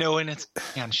 Yeah, and it's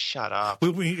shut up.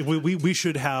 We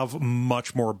should have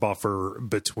much more buffer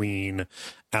between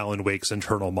Alan Wake's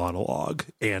internal monologue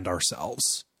and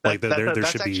ourselves. Like there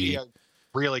should be.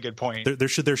 really good point. There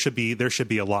should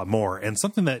be a lot more. And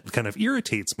something that kind of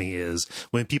irritates me is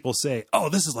when people say, "Oh,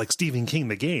 this is like Stephen King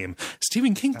the game."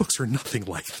 Stephen King books are nothing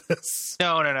like this.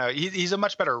 No. He's a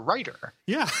much better writer.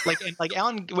 Yeah. Like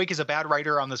Alan Wake is a bad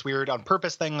writer on this weird on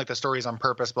purpose thing. Like the story's on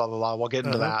purpose, blah blah blah. We'll get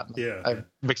into that. Yeah. I have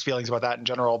mixed feelings about that in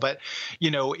general, but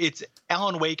it's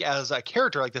Alan Wake as a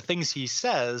character. Like the things he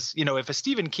says. If a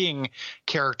Stephen King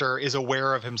character is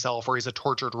aware of himself or he's a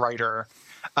tortured writer,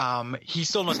 he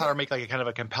still knows how to make like a kind of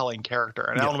a compelling character.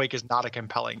 And Alan Wake is not a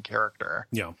compelling character.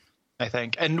 Yeah. I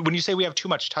think. And when you say we have too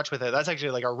much touch with it, that's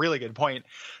actually like a really good point.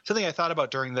 Something I thought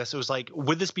about during this, it was like,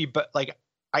 would this be, like,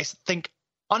 I think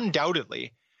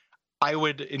undoubtedly I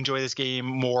would enjoy this game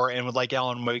more and would like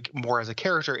Alan Wake more as a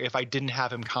character if I didn't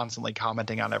have him constantly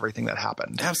commenting on everything that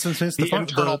happened. The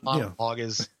internal monologue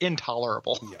is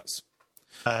intolerable. Yes.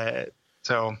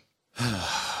 So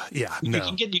yeah, no.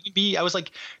 You can be. I was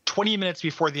like 20 minutes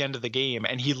before the end of the game,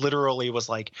 and he literally was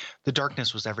like, "The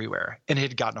darkness was everywhere, and it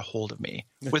had gotten a hold of me.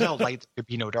 Without light, there could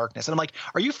be no darkness." And I'm like,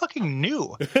 "Are you fucking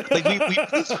new? Like we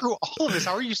played through all of this.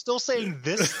 How are you still saying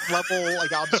this level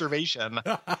like observation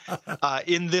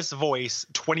in this voice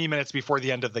 20 minutes before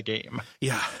the end of the game?"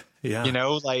 Yeah.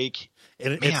 Like.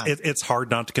 And it's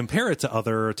hard not to compare it to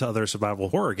other survival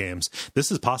horror games.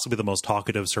 This is possibly the most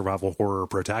talkative survival horror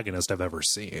protagonist I've ever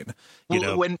seen.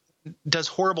 When does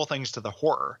horrible things to the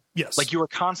horror. Yes. Like you are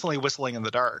constantly whistling in the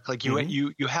dark. Like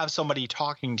you have somebody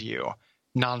talking to you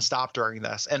nonstop during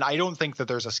this. And I don't think that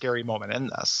there's a scary moment in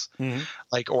this,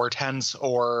 like, or tense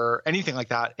or anything like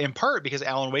that, in part because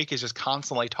Alan Wake is just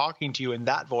constantly talking to you in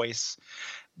that voice,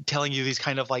 telling you these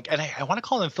kind of like, and I want to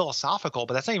call them philosophical,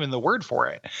 but that's not even the word for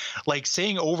it. Like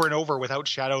saying over and over, without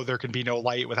shadow, there can be no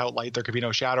light, without light, there could be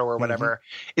no shadow or whatever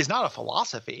is not a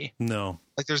philosophy. No,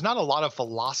 like there's not a lot of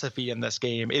philosophy in this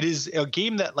game. It is a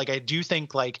game that like, I do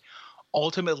think like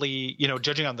ultimately,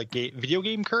 judging on the video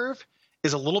game curve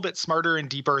is a little bit smarter and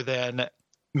deeper than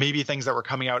maybe things that were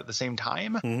coming out at the same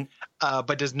time,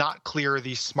 but does not clear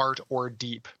the smart or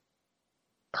deep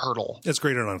hurdle. It's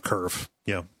graded on a curve.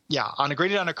 Yeah,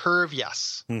 graded on a curve,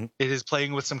 yes. It is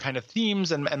playing with some kind of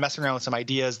themes and messing around with some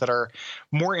ideas that are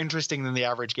more interesting than the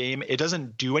average game. It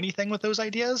doesn't do anything with those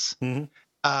ideas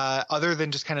other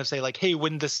than just kind of say like, hey,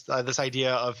 wouldn't this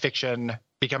idea of fiction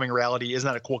becoming reality, isn't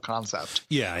that a cool concept?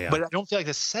 Yeah. But I don't feel like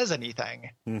this says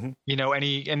anything, and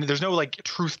there's no like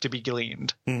truth to be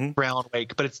gleaned for Alan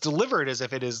Wake, but it's delivered as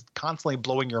if it is constantly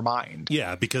blowing your mind.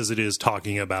 Yeah, because it is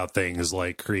talking about things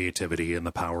like creativity and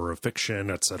the power of fiction,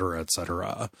 et cetera, et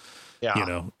cetera.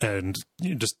 Yeah. And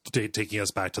just taking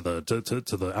us back to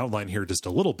the outline here just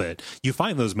a little bit, you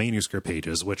find those manuscript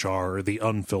pages, which are the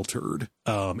unfiltered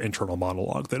internal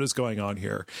monologue that is going on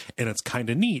here. And it's kind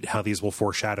of neat how these will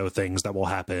foreshadow things that will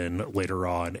happen later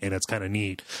on. And it's kind of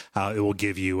neat how it will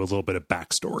give you a little bit of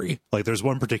backstory. Like there's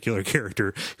one particular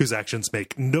character whose actions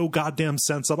make no goddamn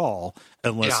sense at all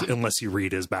unless you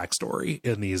read his backstory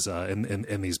in these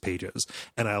in these pages.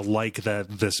 And I like that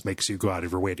this makes you go out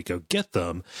of your way to go get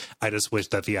them. I just wish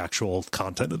that the actual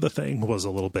content of the thing was a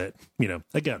little bit,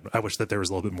 again, I wish that there was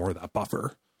a little bit more of that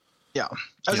buffer. Yeah.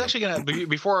 I was actually going to,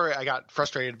 before I got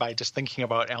frustrated by just thinking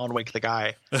about Alan Wake the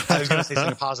guy, I was going to say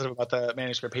something positive about the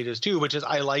manuscript pages too, which is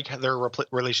I like their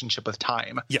relationship with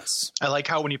time. Yes. I like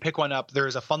how when you pick one up,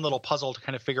 there's a fun little puzzle to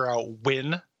kind of figure out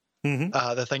when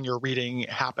the thing you're reading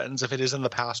happens, if it is in the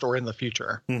past or in the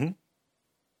future.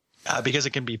 Because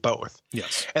it can be both.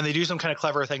 Yes. And they do some kind of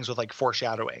clever things with like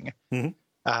foreshadowing.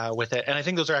 With it, and I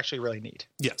think those are actually really neat.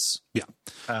 Yes, yeah,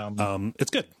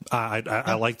 it's good.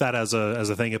 I like that as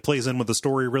a thing. It plays in with the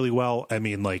story really well. I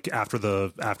mean, like after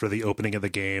the opening of the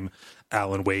game,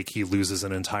 Alan Wake, he loses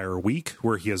an entire week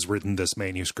where he has written this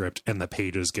manuscript, and the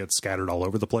pages get scattered all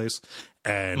over the place,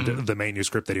 and the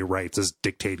manuscript that he writes is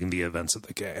dictating the events of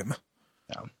the game.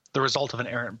 Yeah. The result of an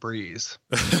errant breeze.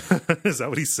 Is that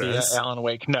what he says? Yeah, Alan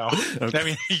Wake. No. Okay. I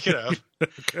mean, he could have.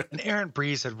 Okay. An errant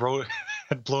breeze had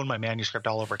blown my manuscript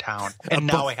all over town, and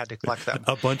now I had to collect them.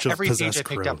 A bunch of every page I picked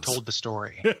crows. up told the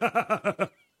story.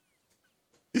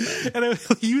 And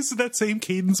he uses that same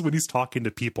cadence when he's talking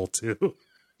to people too.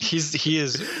 He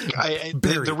is.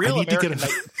 Barry, the real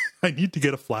I need to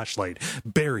get a flashlight.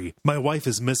 Barry, my wife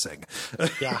is missing.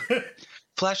 Yeah.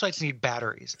 Flashlights need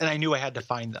batteries, and I knew I had to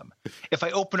find them. If I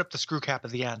open up the screw cap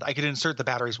at the end, I could insert the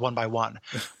batteries one by one.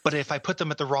 But if I put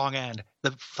them at the wrong end,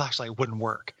 the flashlight wouldn't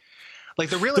work. Like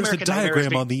the real American There's a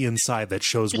diagram on the inside that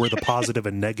shows where the positive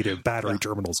and negative battery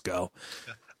terminals go.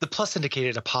 The plus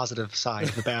indicated a positive side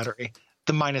of the battery.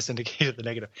 The minus indicated the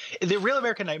negative. The real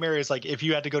American Nightmare is like if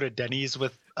you had to go to Denny's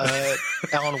with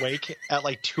Alan Wake at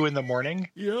like 2 a.m.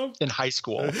 in high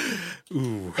school.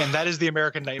 Ooh. And that is the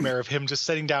American Nightmare of him just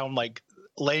sitting down like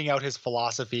laying out his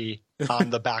philosophy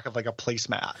on the back of like a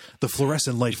placemat. The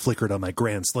fluorescent light flickered on my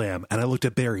grand slam, and I looked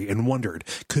at Barry and wondered,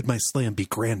 could my slam be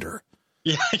grander?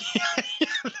 Yeah.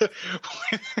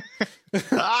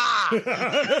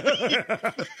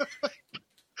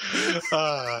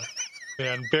 Ah!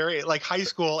 Man, Barry, like high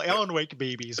school, Alan Wake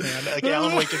babies, man. Like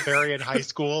Alan Wake and Barry in high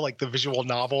school, like the visual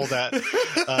novel that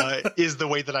is the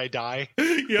way that I die.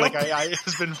 Yep. Like I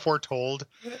has been foretold.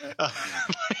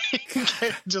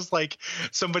 Just like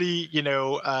somebody,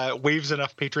 waves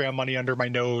enough Patreon money under my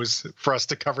nose for us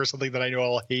to cover something that I know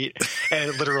I'll hate, and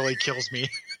it literally kills me.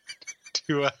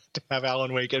 To have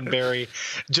Alan Wake and Barry,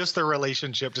 just their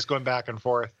relationship, just going back and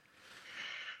forth.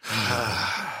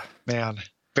 Man.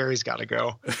 Barry's got to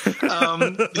go.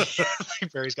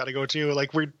 Barry's got to go too.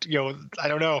 Like I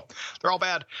don't know. They're all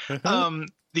bad.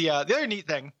 The other neat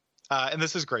thing, and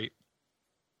this is great.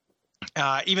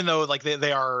 Even though like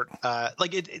they are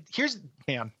here's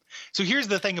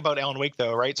the thing about Alan Wake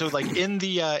though, right? So like in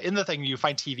the thing you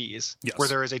find TVs where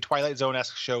there is a Twilight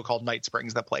Zone-esque show called Night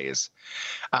Springs that plays.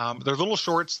 They're little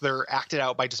shorts. They're acted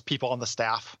out by just people on the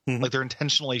staff. Like they're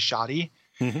intentionally shoddy.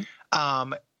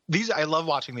 These I love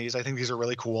watching these. I think these are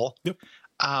really cool. Yep.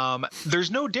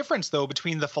 There's no difference though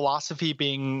between the philosophy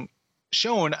being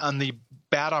shown on the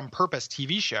Bad on Purpose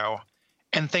TV show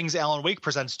and things Alan Wake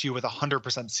presents to you with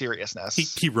 100% seriousness.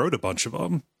 He wrote a bunch of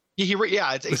them.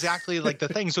 Yeah, it's exactly like the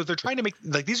thing. So if they're trying to make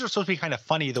like these are supposed to be kind of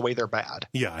funny the way they're bad.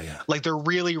 Yeah. Like they're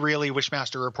really, really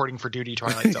Wishmaster reporting for duty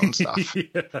Twilight Zone stuff.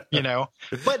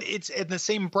 But it's in the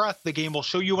same breath, the game will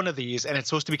show you one of these and it's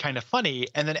supposed to be kind of funny,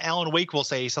 and then Alan Wake will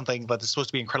say something that's supposed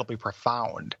to be incredibly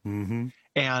profound.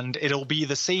 And it'll be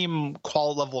the same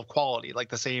level of quality, like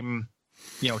the same,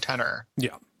 tenor.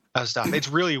 Yeah. Stuff. It's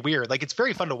really weird. Like it's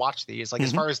very fun to watch these. Like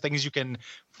as far as things you can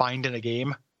find in a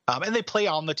game. And they play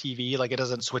on the TV, like it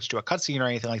doesn't switch to a cutscene or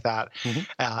anything like that.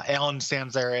 Alan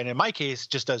stands there and in my case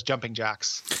just does jumping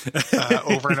jacks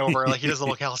over and over. Like he does a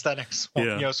little calisthenics,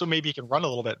 so maybe he can run a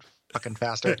little bit fucking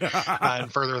faster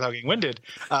and further without getting winded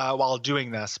while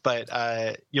doing this. But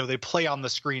they play on the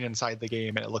screen inside the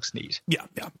game and it looks neat. Yeah.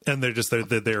 And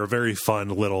they're very fun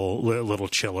little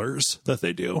chillers that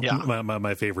they do. Yeah.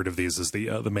 My favorite of these is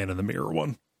the Man in the Mirror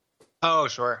one. Oh,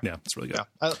 sure. Yeah, it's really good.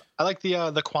 Yeah. I like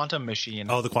the Quantum Machine.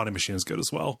 Oh, the Quantum Machine is good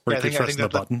as well. Where you press the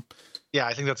button. Yeah,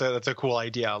 I think that's a cool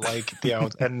idea. Like,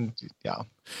 and yeah.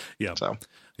 Yeah.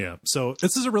 So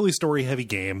this is a really story heavy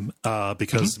game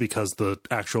because the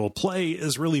actual play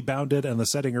is really bounded and the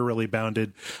setting are really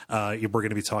bounded. We're going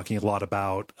to be talking a lot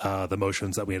about the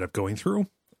motions that we end up going through.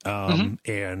 And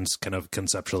kind of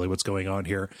conceptually what's going on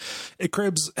here. It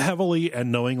cribs heavily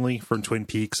and knowingly from Twin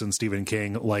Peaks and Stephen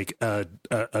King, like an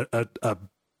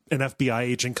FBI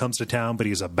agent comes to town, but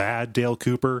he's a bad Dale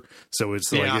Cooper. So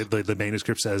it's like the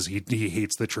manuscript says he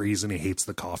hates the trees and he hates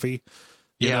the coffee.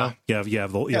 You have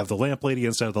the lamp lady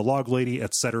instead of the log lady,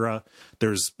 etc.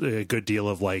 There's a good deal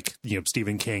of like,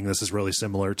 Stephen King. This is really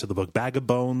similar to the book Bag of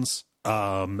Bones.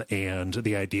 And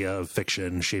the idea of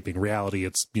fiction shaping reality.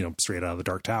 It's, straight out of the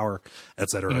Dark Tower, et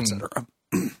cetera, et cetera.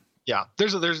 Yeah.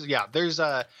 There's and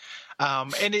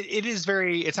it is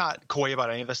it's not coy about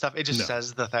any of this stuff. It just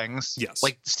says the things. Yes.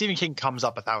 Like Stephen King comes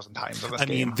up 1,000 times in this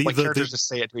game. Characters just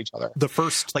say it to each other. The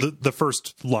first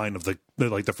line of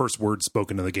the first words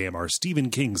spoken in the game are Stephen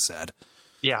King said.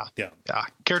 Yeah.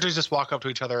 Characters just walk up to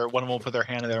each other. One will put their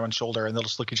hand on the other one's shoulder, and they'll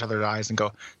just look each other in the eyes and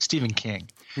go, Stephen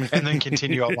King, and then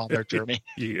continue on their journey.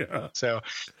 Yeah. So,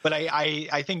 but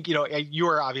I think, you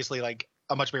are obviously like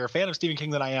a much bigger fan of Stephen King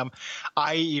than I am.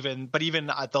 But even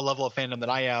at the level of fandom that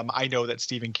I am, I know that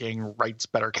Stephen King writes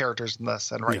better characters in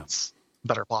this and writes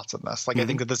better plots in this. Like, I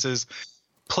think that this is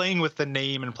playing with the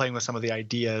name and playing with some of the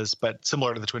ideas, but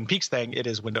similar to the Twin Peaks thing, it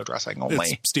is window dressing only.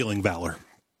 It's stealing valor.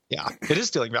 Yeah, it is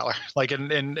stealing valor, like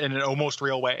in an almost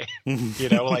real way.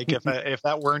 Like if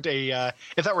that weren't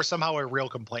if that were somehow a real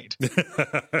complaint,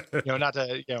 not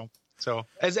to So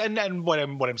and what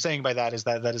I'm saying by that is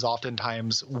that is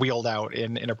oftentimes wheeled out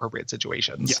in inappropriate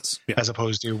situations. Yes, as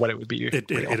opposed to what it would be. It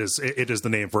is the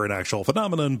name for an actual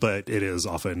phenomenon, but it is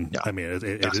often. Yeah. I mean,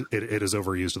 it is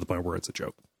overused to the point where it's a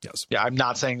joke. Yes. Yeah, I'm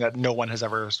not saying that no one has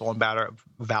ever stolen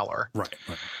valor. Right.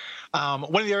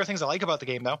 One of the other things I like about the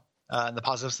game, though. And the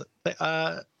positive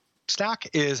stack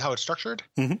is how it's structured.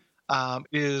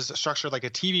 Is structured like a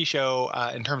TV show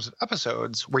in terms of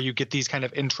episodes where you get these kind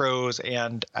of intros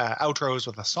and outros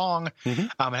with a song. It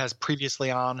has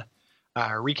previously on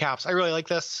recaps. I really like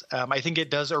this. I think it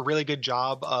does a really good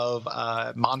job of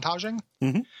montaging,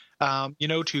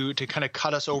 to kind of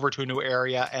cut us over to a new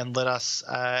area and let us,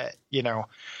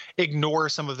 ignore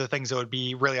some of the things that would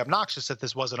be really obnoxious if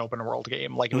this was an open world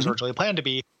game like it was originally planned to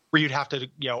be. where you'd have to,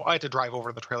 I had to drive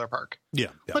over to the trailer park. Yeah.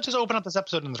 Let's just open up this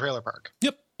episode in the trailer park.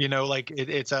 Yep. Like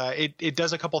it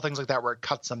does a couple things like that where it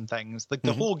cuts some things. Like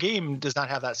the whole game does not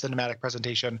have that cinematic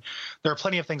presentation. There are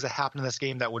plenty of things that happen in this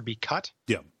game that would be cut.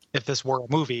 Yeah. If this were a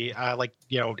movie,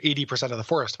 80% of the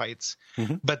forest fights,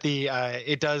 but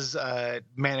it does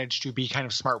manage to be kind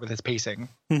of smart with its pacing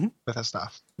with this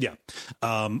stuff. Yeah.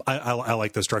 I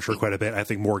like the structure quite a bit. I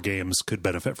think more games could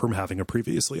benefit from having a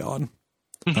previously on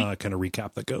kind of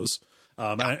recap that goes.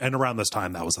 And around this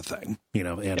time, that was a thing,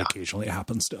 and occasionally it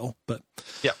happens still. But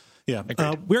yeah.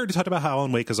 We already talked about how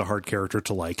Alan Wake is a hard character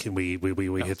to like, and we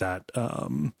hit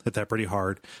that pretty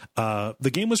hard.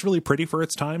 The game was really pretty for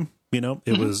its time.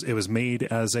 It was made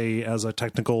as a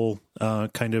technical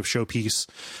kind of showpiece.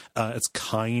 It's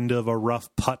kind of a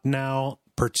rough putt now,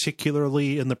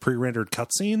 particularly in the pre-rendered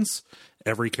cutscenes.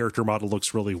 Every character model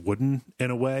looks really wooden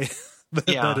in a way.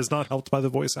 That is not helped by the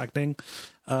voice acting,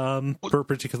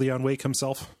 particularly on Wake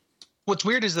himself. What's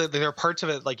weird is that there are parts of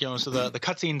it, so the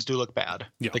cutscenes do look bad.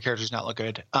 Yeah. The characters do not look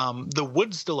good. The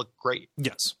woods still look great.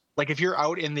 Yes. Like if you're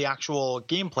out in the actual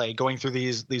gameplay going through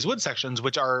these wood sections,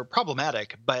 which are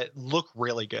problematic, but look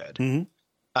really good.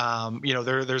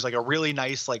 There's like a really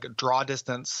nice draw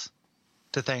distance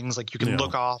to things. Like you can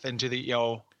look off into the,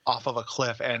 off of a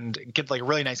cliff and get like a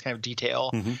really nice kind of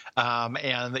detail.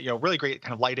 And really great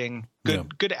kind of lighting,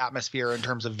 good atmosphere in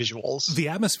terms of visuals. The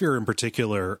atmosphere in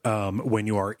particular, when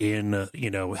you are in,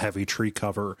 heavy tree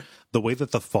cover, the way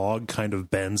that the fog kind of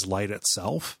bends light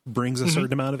itself brings a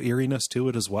certain amount of eeriness to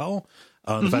it as well.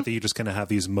 The fact that you just kind of have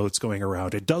these motes going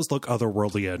around, it does look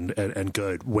otherworldly and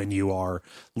good when you are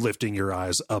lifting your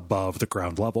eyes above the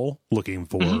ground level, looking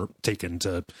for Taken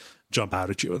to jump out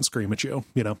at you and scream at you,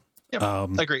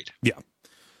 Agreed. Yeah.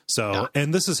 So,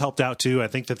 and this has helped out too. I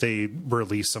think that they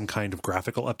released some kind of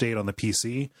graphical update on the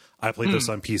PC. I played this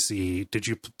on PC. Did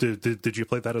you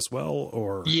play that as well?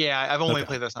 Or yeah, I've only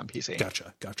played this on PC.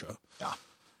 Gotcha. Yeah.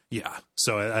 Yeah.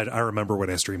 So I remember when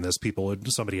I streamed this,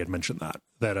 somebody had mentioned that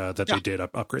they did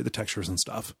upgrade the textures and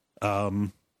stuff.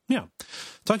 Yeah.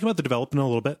 Talking about the development a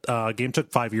little bit, game took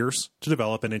 5 years to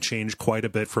develop, and it changed quite a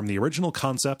bit from the original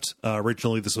concept.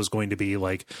 Originally, this was going to be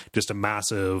like just a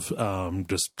massive,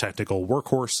 just technical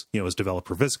workhorse. It was developed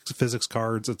for physics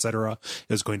cards, etc.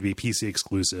 It was going to be PC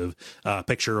exclusive.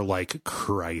 Picture like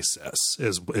Crysis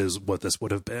is what this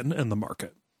would have been in the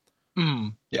market.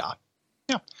 Yeah.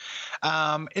 Yeah.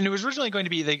 And it was originally going to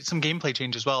be some gameplay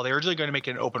change as well. They were originally going to make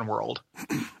it an open world.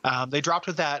 They dropped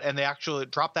with that, and they actually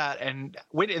dropped that and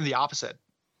went in the opposite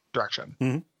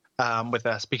direction with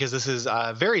this, because this is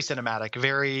very cinematic,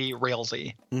 very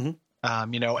railsy, and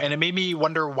it made me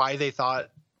wonder why they thought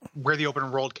where the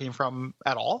open world came from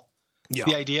at all. Yeah.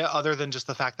 The idea, other than just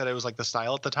the fact that it was like the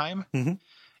style at the time.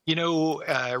 It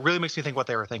really makes me think what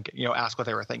they were thinking, ask what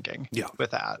they were thinking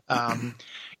with that. And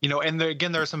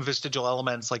there are some vestigial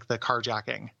elements like the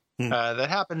carjacking that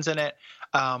happens in it.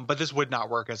 But this would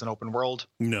not work as an open world.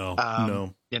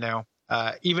 No.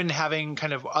 Even having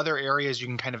kind of other areas you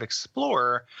can kind of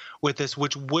explore with this,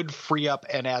 which would free up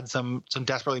and add some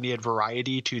desperately needed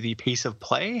variety to the pace of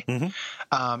play.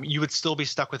 You would still be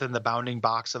stuck within the bounding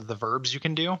box of the verbs you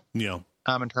can do. Yeah.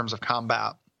 In terms of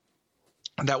combat.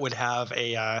 That would have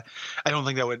I don't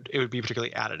think it would be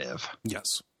particularly additive.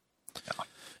 Yes.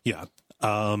 Yeah.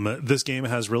 This game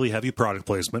has really heavy product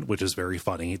placement, which is very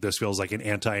funny. This feels like an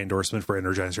anti-endorsement for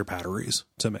Energizer batteries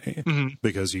to me,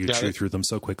 because you chew through them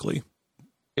so quickly.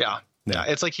 Yeah.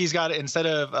 It's like he's got, instead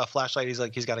of a flashlight,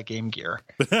 he's got a Game Gear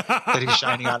that he's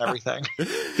shining on everything.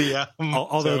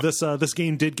 Although this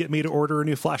game did get me to order a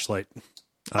new flashlight.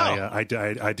 I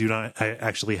did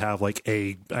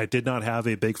not have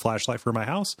a big flashlight for my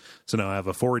house, so now I have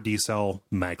a 4D cell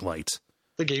mag light.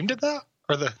 The game did that,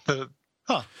 or the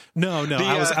No.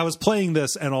 I was playing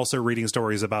this and also reading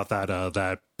stories about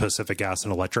that Pacific Gas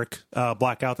and Electric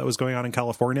blackout that was going on in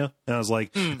California, and I was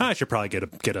like, I should probably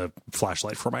get a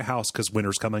flashlight for my house because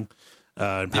winter's coming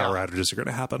and power outages are going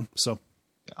to happen. So,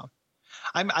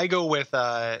 I go with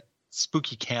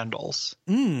spooky candles.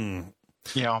 I'm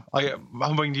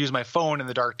going to use my phone in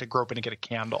the dark to grope in and get a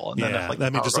candle. And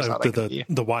then if,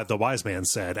 the wise man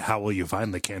said, "How will you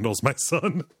find the candles, my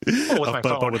son?" With my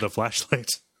phone. But with a flashlight.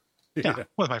 Yeah,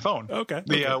 with my phone. Okay.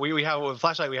 We have a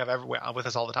flashlight we have with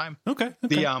us all the time. Okay.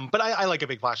 But I like a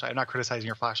big flashlight. I'm not criticizing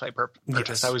your flashlight purchase.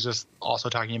 Yes. I was just also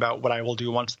talking about what I will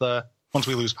do once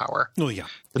we lose power. Oh yeah.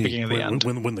 The beginning of the end.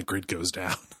 When the grid goes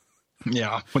down.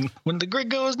 Yeah, when the grid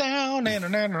goes down.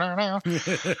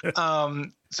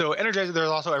 So Energizer, there's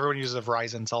also everyone uses a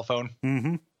Verizon cell phone.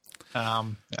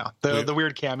 The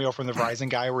weird cameo from the Verizon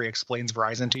guy where he explains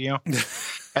Verizon to you.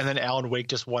 and then Alan Wake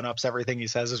just one-ups everything he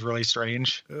says is really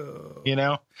strange. You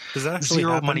know? Does that actually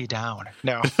Zero happen? money down.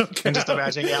 No. Okay. And just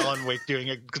imagining Alan Wake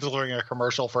delivering a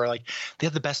commercial for like, they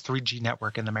have the best 3G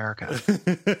network in America.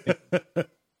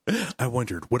 I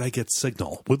wondered, would I get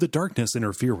signal? Would the darkness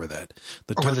interfere with it?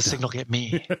 Or would the signal get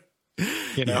me?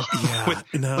 You know,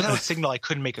 without signal, I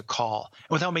couldn't make a call.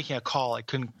 And without making a call, I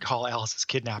couldn't call Alice's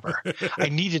kidnapper. I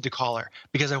needed to call her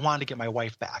because I wanted to get my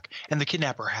wife back, and the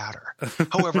kidnapper had her.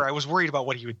 However, I was worried about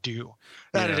what he would do.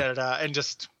 And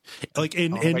just like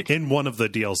in one of the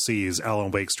DLCs,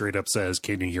 Alan Wake straight up says,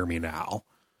 "Can you hear me now?"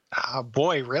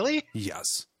 Boy, really?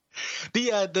 Yes. The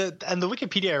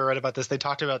Wikipedia I read about this, they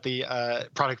talked about the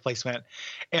product placement,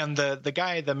 and the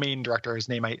guy, the main director, his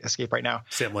name might escape right now.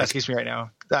 Sam Lake. Excuse me right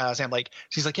now. Sam Lake.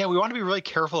 She's like, yeah, we want to be really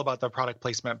careful about the product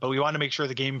placement, but we want to make sure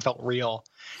the game felt real.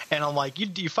 And I'm like,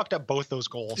 you fucked up both those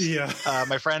goals,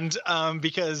 my friend,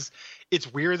 because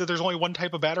it's weird that there's only one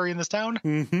type of battery in this town.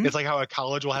 Mm-hmm. It's like how a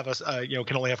college will have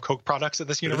can only have Coke products at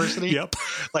this university. Yep.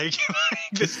 Like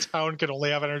this town can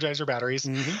only have Energizer batteries.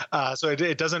 Mm-hmm. So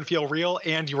it doesn't feel real,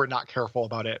 and you were not careful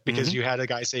about it because you had a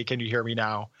guy say, "Can you hear me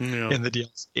now?" in the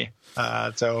DLC.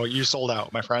 So you sold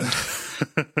out, my friend.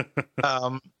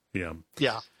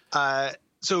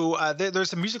 So there's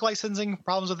some music licensing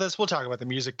problems with this. We'll talk about the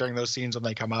music during those scenes when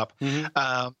they come up.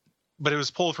 Mm-hmm. But it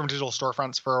was pulled from digital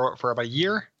storefronts for about a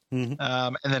year.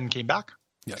 Mm-hmm. And then came back.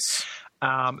 Yes.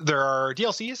 There are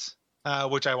DLCs,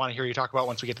 which I want to hear you talk about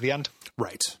once we get to the end.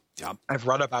 Right. Yeah. I've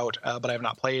read about, but I have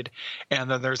not played.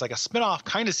 And then there's like a spin-off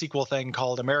kind of sequel thing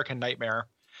called American Nightmare,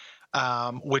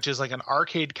 which is like an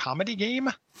arcade comedy game.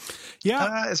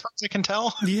 Yeah. As far as I can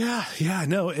tell. Yeah.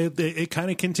 No, it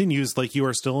kind of continues. Like you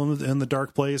are still in the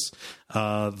dark place.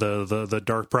 The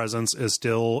dark presence is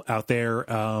still out there.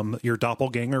 Your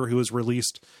doppelganger who was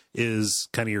released is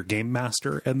kind of your game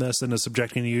master in this and is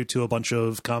subjecting you to a bunch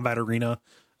of combat arena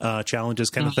challenges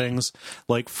kind of things.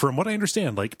 Like from what I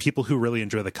understand, like people who really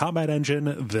enjoy the combat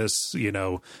engine, this,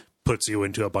 puts you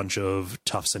into a bunch of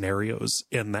tough scenarios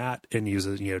in that and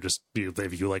uses,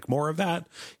 if you like more of that,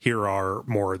 here are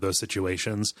more of those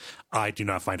situations. I do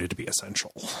not find it to be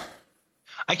essential.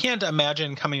 I can't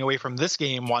imagine coming away from this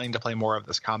game wanting to play more of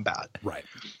this combat. Right.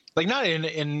 Like not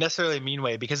in necessarily a mean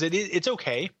way, because it's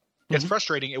okay. Mm-hmm. It's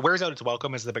frustrating. It wears out its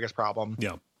welcome is the biggest problem.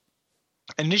 Yeah.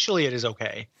 Initially it is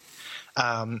okay.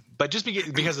 But just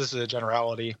because this is a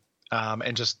generality,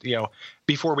 and just,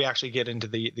 before we actually get into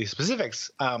the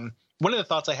specifics, one of the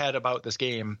thoughts I had about this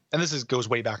game, and this goes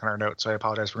way back in our notes, so I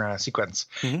apologize for going on a sequence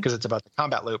because it's about the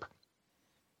combat loop.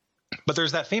 But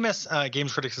there's that famous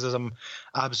games criticism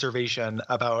observation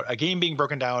about a game being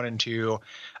broken down into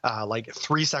like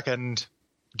 3-second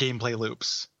gameplay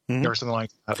loops. Or something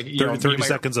like that. 30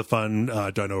 seconds of fun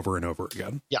done over and over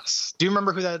again. Yes. Do you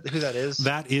remember who that is?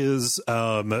 That is,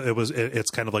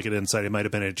 it's kind of like an insight. It might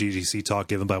have been a GDC talk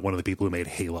given by one of the people who made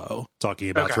Halo, talking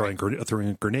about throwing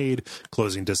a grenade,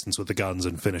 closing distance with the guns,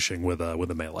 and finishing with a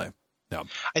melee. Yeah.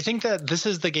 I think that this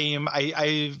is the game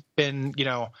I've been,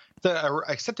 the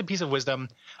accepted piece of wisdom.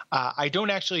 I don't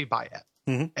actually buy it.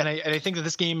 Mm-hmm. And I think that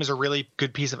this game is a really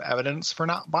good piece of evidence for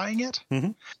not buying it.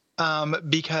 Mm-hmm.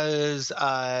 Because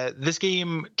this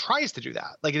game tries to do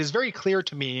that. Like, it is very clear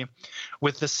to me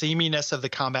with the sameness of the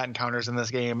combat encounters in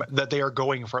this game that they are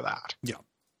going for that. Yeah.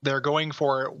 They're going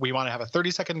for, we want to have a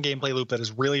 30-second gameplay loop that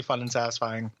is really fun and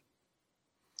satisfying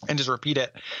and just repeat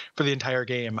it for the entire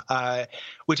game,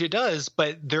 which it does.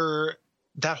 But the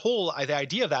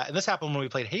idea of that, and this happened when we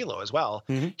played Halo as well,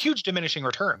 huge diminishing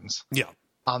returns. Yeah.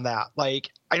 On that. Like,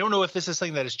 I don't know if this is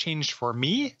something that has changed for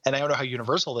me, and I don't know how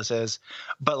universal this is,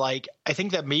 but like, I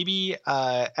think that maybe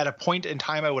at a point in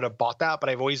time I would have bought that, but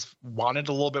I've always wanted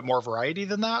a little bit more variety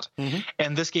than that. Mm-hmm.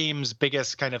 And this game's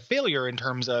biggest kind of failure in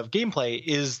terms of gameplay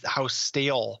is how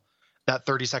stale that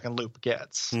 30-second loop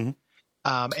gets. Mm-hmm.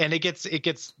 And it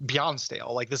gets beyond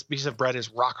stale. Like, this piece of bread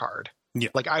is rock hard. Yeah.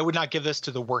 Like, I would not give this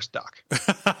to the worst duck.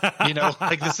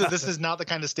 Like this is not the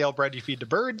kind of stale bread you feed to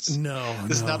birds. No,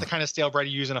 this is not the kind of stale bread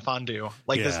you use in a fondue.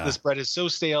 Like, this bread is so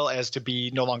stale as to be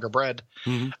no longer bread.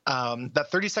 Mm-hmm. That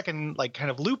 30-second like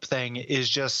kind of loop thing is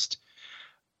just,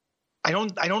 I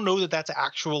don't know that that's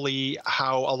actually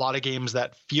how a lot of games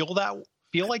that feel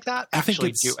like that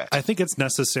actually do it. I think it's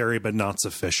necessary but not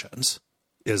sufficient.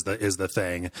 Is the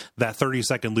thing. That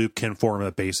 30-second loop can form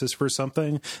a basis for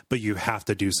something, but you have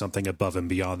to do something above and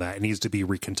beyond that. It needs to be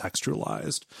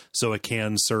recontextualized, so it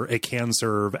can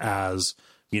serve as,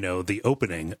 the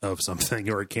opening of something,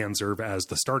 or it can serve as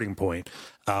the starting point,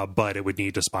 but it would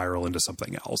need to spiral into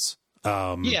something else.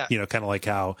 Kind of like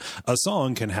how a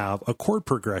song can have a chord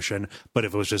progression, but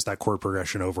if it was just that chord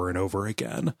progression over and over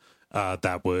again,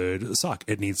 that would suck.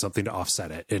 It needs something to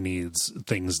offset it. It needs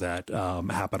things that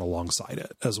happen alongside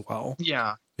it as well.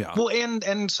 Yeah. Yeah. Well,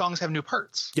 and songs have new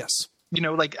parts. Yes.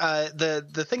 Like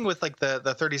the thing with like the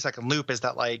 30-second loop is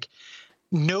that like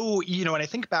no, and I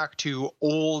think back to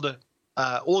old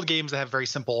games that have very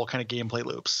simple kind of gameplay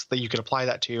loops that you could apply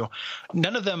that to.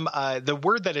 None of them, the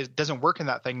word that it doesn't work in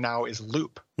that thing now is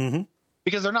loop,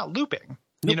 because they're not looping.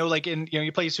 Nope. Like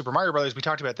you play Super Mario Brothers. We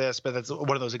talked about this, but that's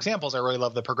one of those examples. I really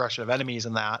love the progression of enemies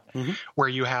in that, where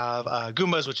you have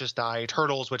Goombas, which just die,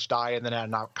 turtles, which die, and then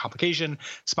add a complication,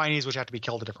 Spinies, which have to be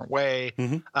killed a different way.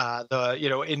 And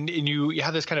you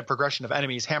have this kind of progression of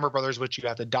enemies. Hammer Brothers, which you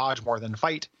have to dodge more than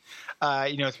fight.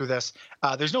 Through this,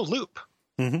 there's no loop.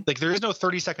 Like there is no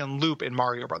 30-second loop in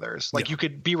Mario Brothers. Like you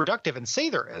could be reductive and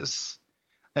say there is.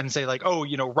 And say like,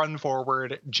 run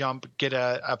forward, jump, get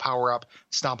a power up,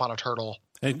 stomp on a turtle.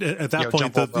 And at that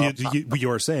point,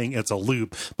 you are saying it's a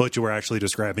loop, but you are actually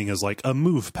describing as like a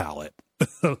move palette.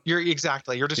 You're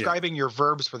describing your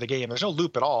verbs for the game. There's no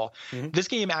loop at all. This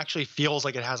game actually feels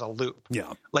like it has a loop.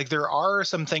 Yeah. Like there are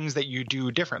some things that you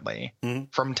do differently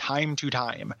from time to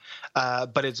time,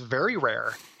 but it's very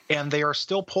rare. And they are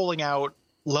still pulling out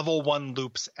level 1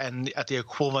 loops and at the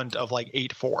equivalent of like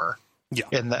 8-4. Yeah.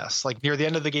 In this, like near the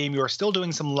end of the game, you are still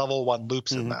doing some level 1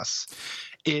 loops in this.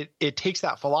 It takes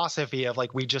that philosophy of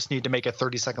like, we just need to make a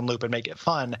 30-second loop and make it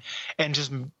fun, and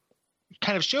just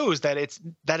kind of shows that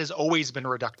that has always been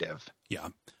reductive. Yeah.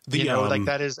 Like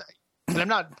that is, and I'm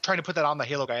not trying to put that on the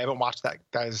Halo guy. I haven't watched that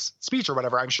guy's speech or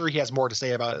whatever. I'm sure he has more to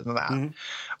say about it than that.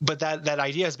 But that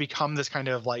idea has become this kind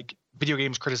of like video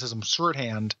games criticism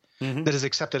shorthand that is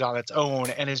accepted on its own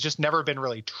and has just never been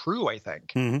really true, I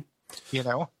think.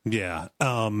 Yeah.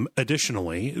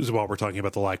 Additionally, while we're talking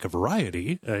about the lack of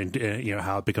variety and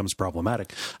how it becomes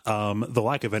problematic, the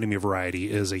lack of enemy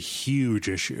variety is a huge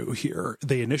issue here.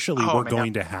 They initially were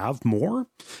going to have more.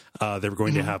 They were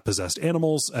going to have possessed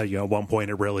animals. At one point,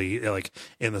 it really, like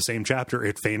in the same chapter,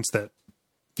 it feints that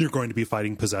you're going to be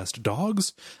fighting possessed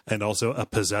dogs and also a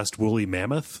possessed woolly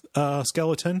mammoth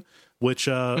skeleton, which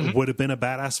would have been a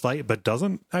badass fight, but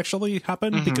doesn't actually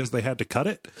happen because they had to cut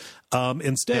it.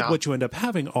 Instead, what you end up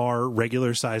having are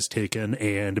regular size Taken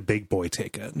and big boy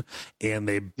Taken, and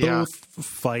they both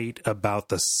fight about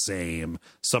the same.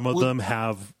 Some of them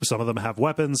have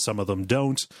weapons, some of them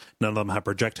don't. None of them have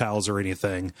projectiles or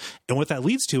anything. And what that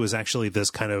leads to is actually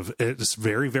this kind of this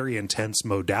very, very intense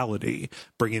modality,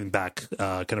 bringing back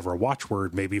kind of our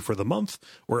watchword maybe for the month,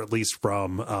 or at least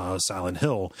from Silent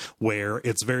Hill, where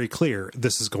it's very clear.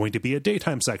 This is going to be a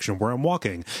daytime section where I'm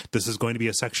walking. This is going to be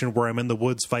a section where I'm in the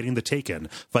woods fighting the Taken,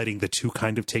 fighting the 2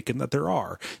 kind of Taken that there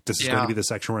are. This is going to be the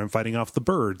section where I'm fighting off the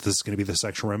bird. This is going to be the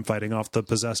section where I'm fighting off the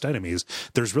possessed enemies.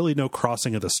 There's really no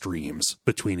crossing of the streams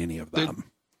between any of them.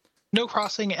 No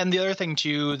crossing. And the other thing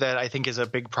too that I think is a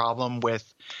big problem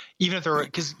with, even if there were,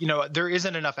 because there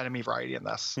isn't enough enemy variety in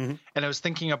this. And I was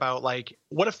thinking about like,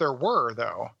 what if there were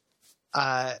though?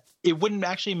 It wouldn't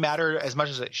actually matter as much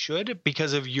as it should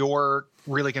because of your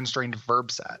really constrained verb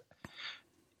set.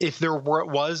 If there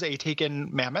was a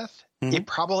Taken mammoth, it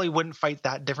probably wouldn't fight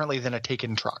that differently than a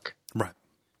Taken truck. Right.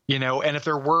 And if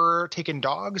there were Taken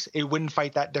dogs, it wouldn't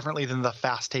fight that differently than the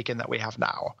fast Taken that we have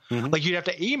now. Like you'd have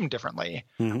to aim differently.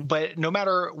 But no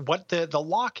matter what the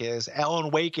lock is,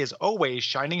 Alan Wake is always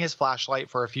shining his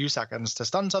flashlight for a few seconds to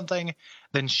stun something,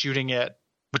 then shooting it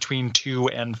between 2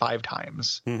 and 5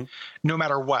 times, no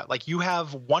matter what. Like you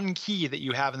have one key that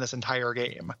you have in this entire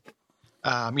game,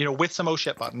 with some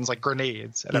shit buttons like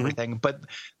grenades and everything. But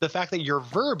the fact that your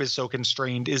verb is so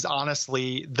constrained is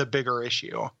honestly the bigger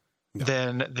issue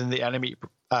than the enemy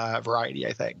variety,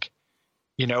 I think.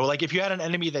 Like if you had an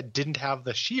enemy that didn't have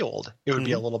the shield, it would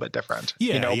be a little bit different.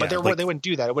 But they wouldn't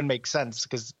do that. It wouldn't make sense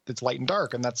because it's light and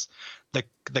dark, and that's the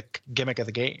gimmick of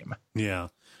the game. Yeah.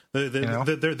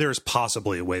 There's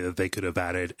possibly a way that they could have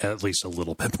added at least a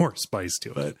little bit more spice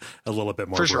to it, a little bit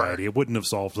more variety. It wouldn't have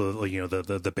solved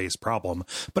the base problem.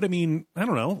 But I mean, I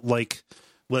don't know. Like,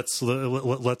 let's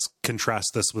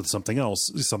contrast this with something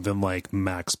else, something like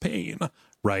Max Payne,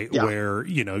 right? Yeah. Where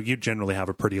you generally have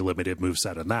a pretty limited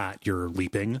moveset in that. You're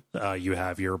leaping, you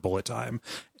have your bullet time,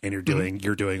 and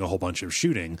you're doing a whole bunch of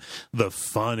shooting. The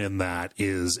fun in that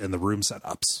is in the room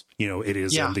setups. It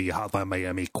is in the Hotline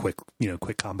Miami quick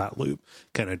combat loop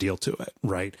kind of deal to it,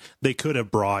 right? They could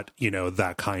have brought,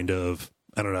 that kind of,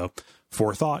 I don't know,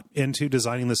 forethought into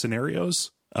designing the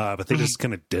scenarios, but they just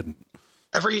kind of didn't.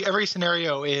 Every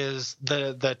scenario is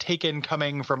the Taken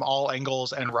coming from all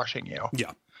angles and rushing you.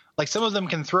 Yeah. Like some of them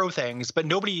can throw things, but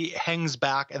nobody hangs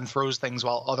back and throws things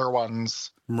while other ones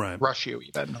rush you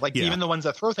even. Like even the ones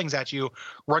that throw things at you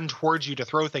run towards you to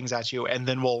throw things at you and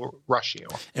then will rush you.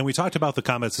 And we talked about the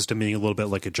combat system being a little bit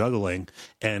like a juggling,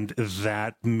 and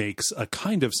that makes a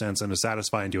kind of sense and is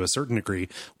satisfying to a certain degree.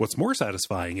 What's more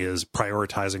satisfying is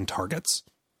prioritizing targets.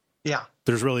 Yeah.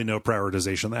 There's really no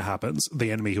prioritization that happens.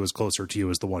 The enemy who is closer to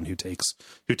you is the one who takes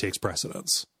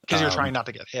precedence. Because you're trying not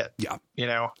to get hit. Yeah. You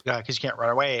know, because you can't run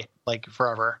away like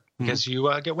forever because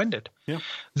you get winded. Yeah.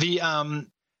 The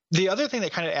other thing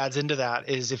that kind of adds into that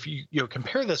is if you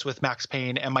compare this with Max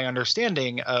Payne and my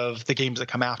understanding of the games that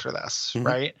come after this,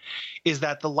 right, is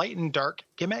that the light and dark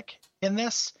gimmick in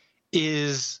this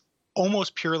is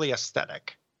almost purely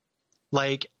aesthetic.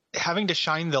 Like having to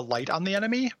shine the light on the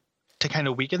enemy to kind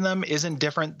of weaken them isn't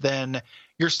different than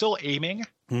you're still aiming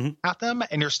at them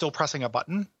and you're still pressing a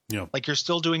button. Yeah. Like you're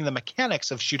still doing the mechanics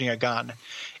of shooting a gun.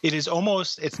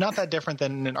 It's not that different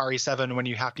than in RE7 when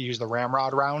you have to use the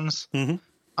ramrod rounds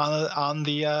on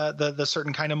the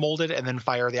certain kind of molded and then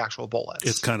fire the actual bullets.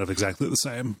 It's kind of exactly the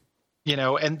same. You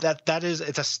know, and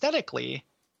it's aesthetically,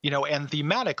 you know, and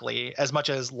thematically, as much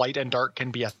as light and dark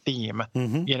can be a theme,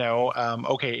 you know,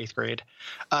 okay, 8th grade.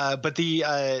 But you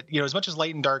know, as much as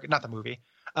light and dark, not the movie,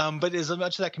 but as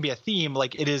much as that can be a theme,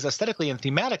 like it is aesthetically and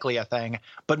thematically a thing,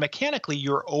 but mechanically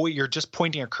you're just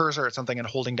pointing a cursor at something and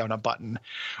holding down a button.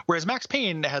 Whereas Max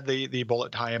Payne had the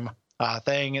bullet time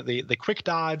thing, the quick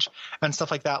dodge and stuff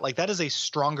like that. Like that is a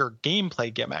stronger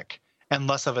gameplay gimmick and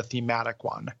less of a thematic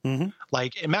one.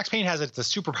 Like Max Payne has it's a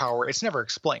superpower. It's never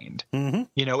explained.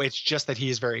 You know, it's just that he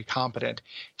is very competent.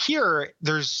 Here,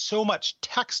 there's so much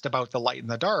text about the light and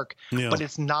the dark, but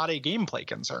it's not a gameplay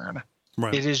concern.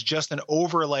 Right. It is just an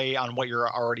overlay on what you're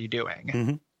already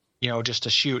doing. You know, just to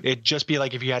shoot. It'd just be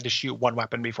like if you had to shoot one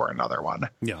weapon before another one.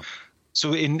 Yeah.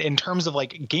 So in terms of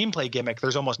like gameplay gimmick,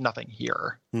 there's almost nothing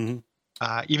here. Even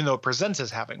though it presents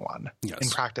as having one. Yes. In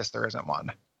practice, there isn't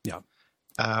one. Yeah.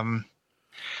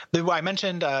 I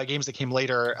mentioned games that came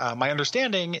later. My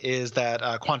understanding is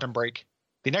that Quantum Break,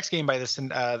 the next game by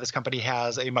this company,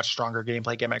 has a much stronger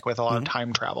gameplay gimmick with a lot of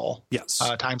time travel. Yes.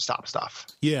 Time stop stuff.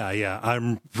 Yeah.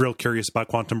 I'm real curious about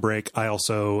Quantum Break.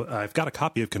 I've got a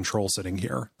copy of Control sitting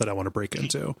here that I want to break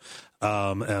into.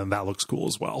 And that looks cool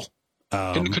as well.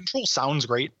 Control sounds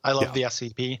great. I love the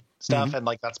SCP stuff. And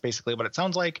like, that's basically what it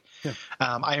sounds like. Yeah.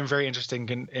 I am very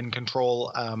interested in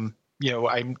Control. You know,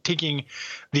 I'm taking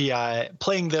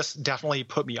playing this definitely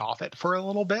put me off it for a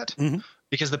little bit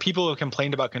because the people who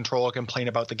complained about Control complain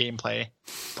about the gameplay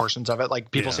portions of it. Like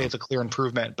people say it's a clear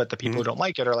improvement, but the people who don't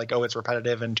like it are like, oh, it's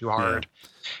repetitive and too hard.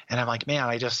 And I'm like, man,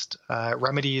 I just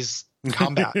Remedy's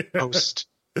combat post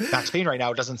Max Payne right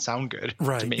now doesn't sound good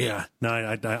to me. Yeah. No,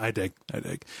 I dig.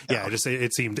 Yeah,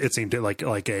 it seemed like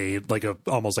a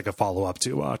almost like a follow up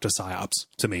to PsyOps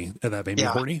to me, and that made me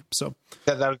horny. So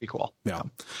that would be cool. Yeah.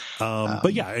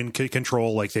 But yeah, in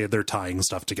Control, like they're tying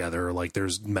stuff together. Like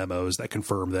there's memos that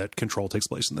confirm that Control takes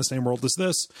place in the same world as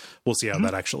this. We'll see how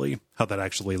that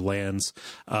actually lands.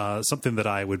 Something that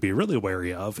I would be really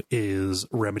wary of is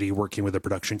Remedy working with a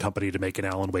production company to make an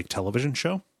Alan Wake television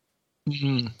show.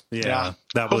 Yeah.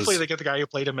 Hopefully they get the guy who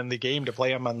played him in the game to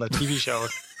play him on the TV show.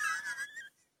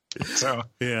 So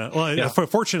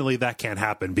fortunately that can't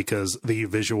happen because the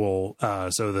visual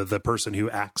so the person who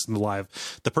acts in the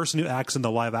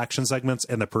live action segments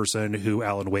and the person who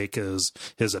Alan Wake his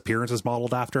appearance is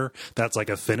modeled after, that's like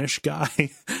a Finnish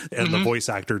guy and the voice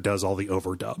actor does all the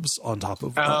overdubs on top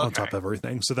of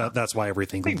everything, so that's why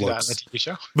everything looks that in the TV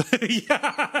show.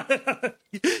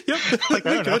 Like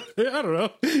I don't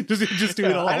know, just do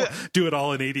it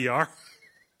all in ADR.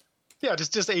 Yeah,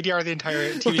 just ADR the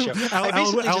entire TV show.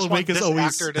 Alan Wake is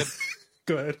always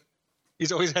go ahead.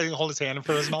 He's always having to hold his hand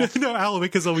for his mouth. No, Alan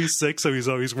Wake is always sick, so he's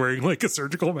always wearing like a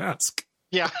surgical mask.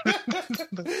 Yeah.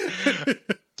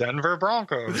 Denver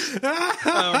Broncos.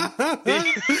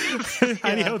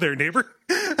 Anyhow, there, neighbor.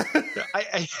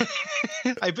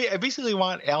 I basically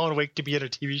want Alan Wake to be in a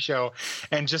TV show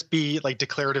and just be like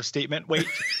declarative statement Wake,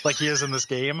 like he is in this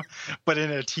game, but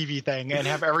in a TV thing, and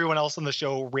have everyone else in the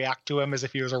show react to him as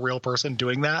if he was a real person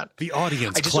doing that. The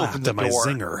audience clapped at my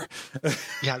zinger.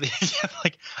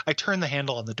 Like I turned the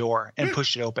handle on the door and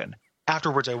pushed it open.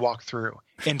 Afterwards, I walked through,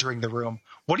 entering the room.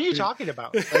 What are you talking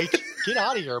about? Like, get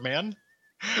out of here, man.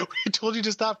 I told you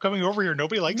to stop coming over here.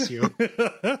 Nobody likes you.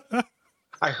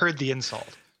 I heard the insult.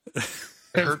 It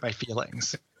hurt my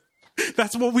feelings.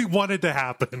 That's what we wanted to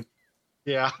happen.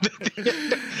 Yeah.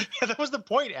 That was the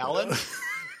point, Alan.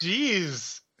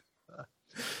 Jeez.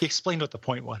 He explained what the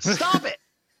point was. Stop it.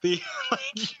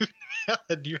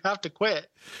 You have to quit.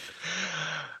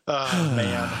 Oh,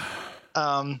 man.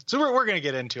 So we're going to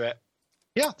get into it.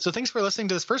 Yeah. So thanks for listening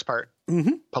to this first part.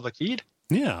 Public feed.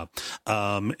 Yeah.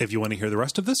 If you want to hear the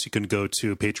rest of this, you can go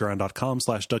to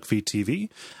patreon.com/duckfeedtv.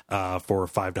 For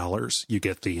 $5, you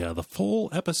get the full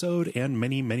episode and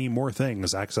many, many more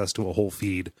things. Access to a whole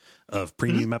feed of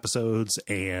premium episodes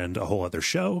and a whole other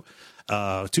show.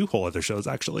 2 whole other shows,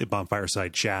 actually.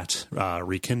 Bonfireside Chat,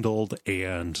 Rekindled,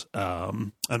 and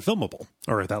Unfilmable,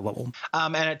 or at that level.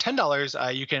 And at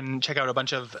 $10, you can check out a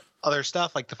bunch of other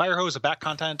stuff like the Fire Hose, the back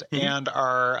content, and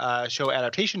our show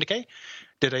Adaptation Decay.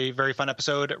 Did a very fun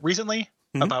episode recently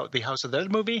about the House of the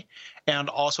Dead movie, and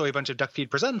also a bunch of Duck Feed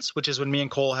Presents, which is when me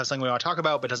and Cole have something we want to talk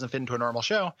about but doesn't fit into a normal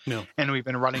show. No. And we've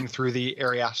been running through the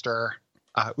Ari Aster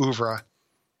oeuvre,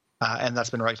 and that's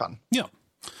been really fun. Yeah.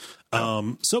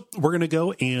 So we're going to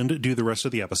go and do the rest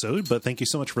of the episode, but thank you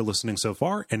so much for listening so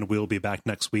far, and we'll be back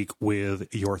next week with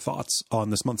your thoughts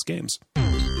on this month's games.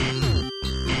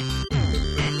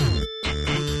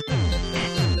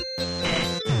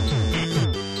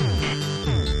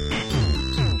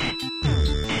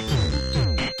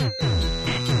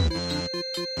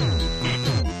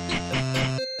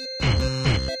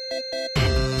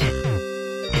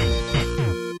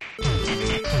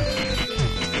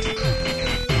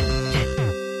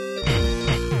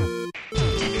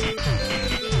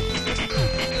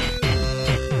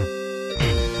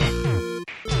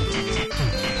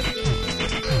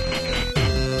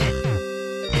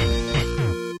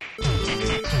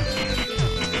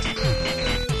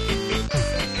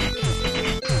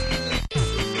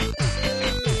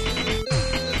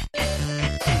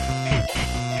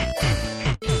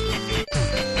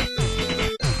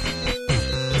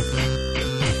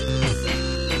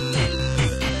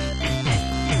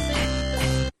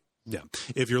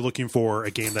 If you're looking for a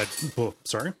game that,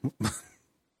 sorry,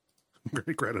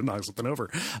 Greta knocks something over.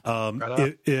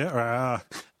 If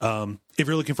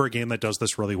you're looking for a game that does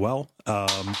this really well,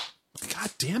 God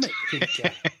damn it!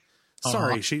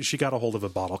 Sorry, she got a hold of a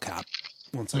bottle cap.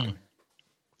 1 second.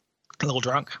 A little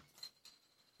drunk.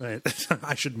 Right.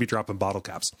 I shouldn't be dropping bottle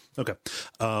caps. Okay.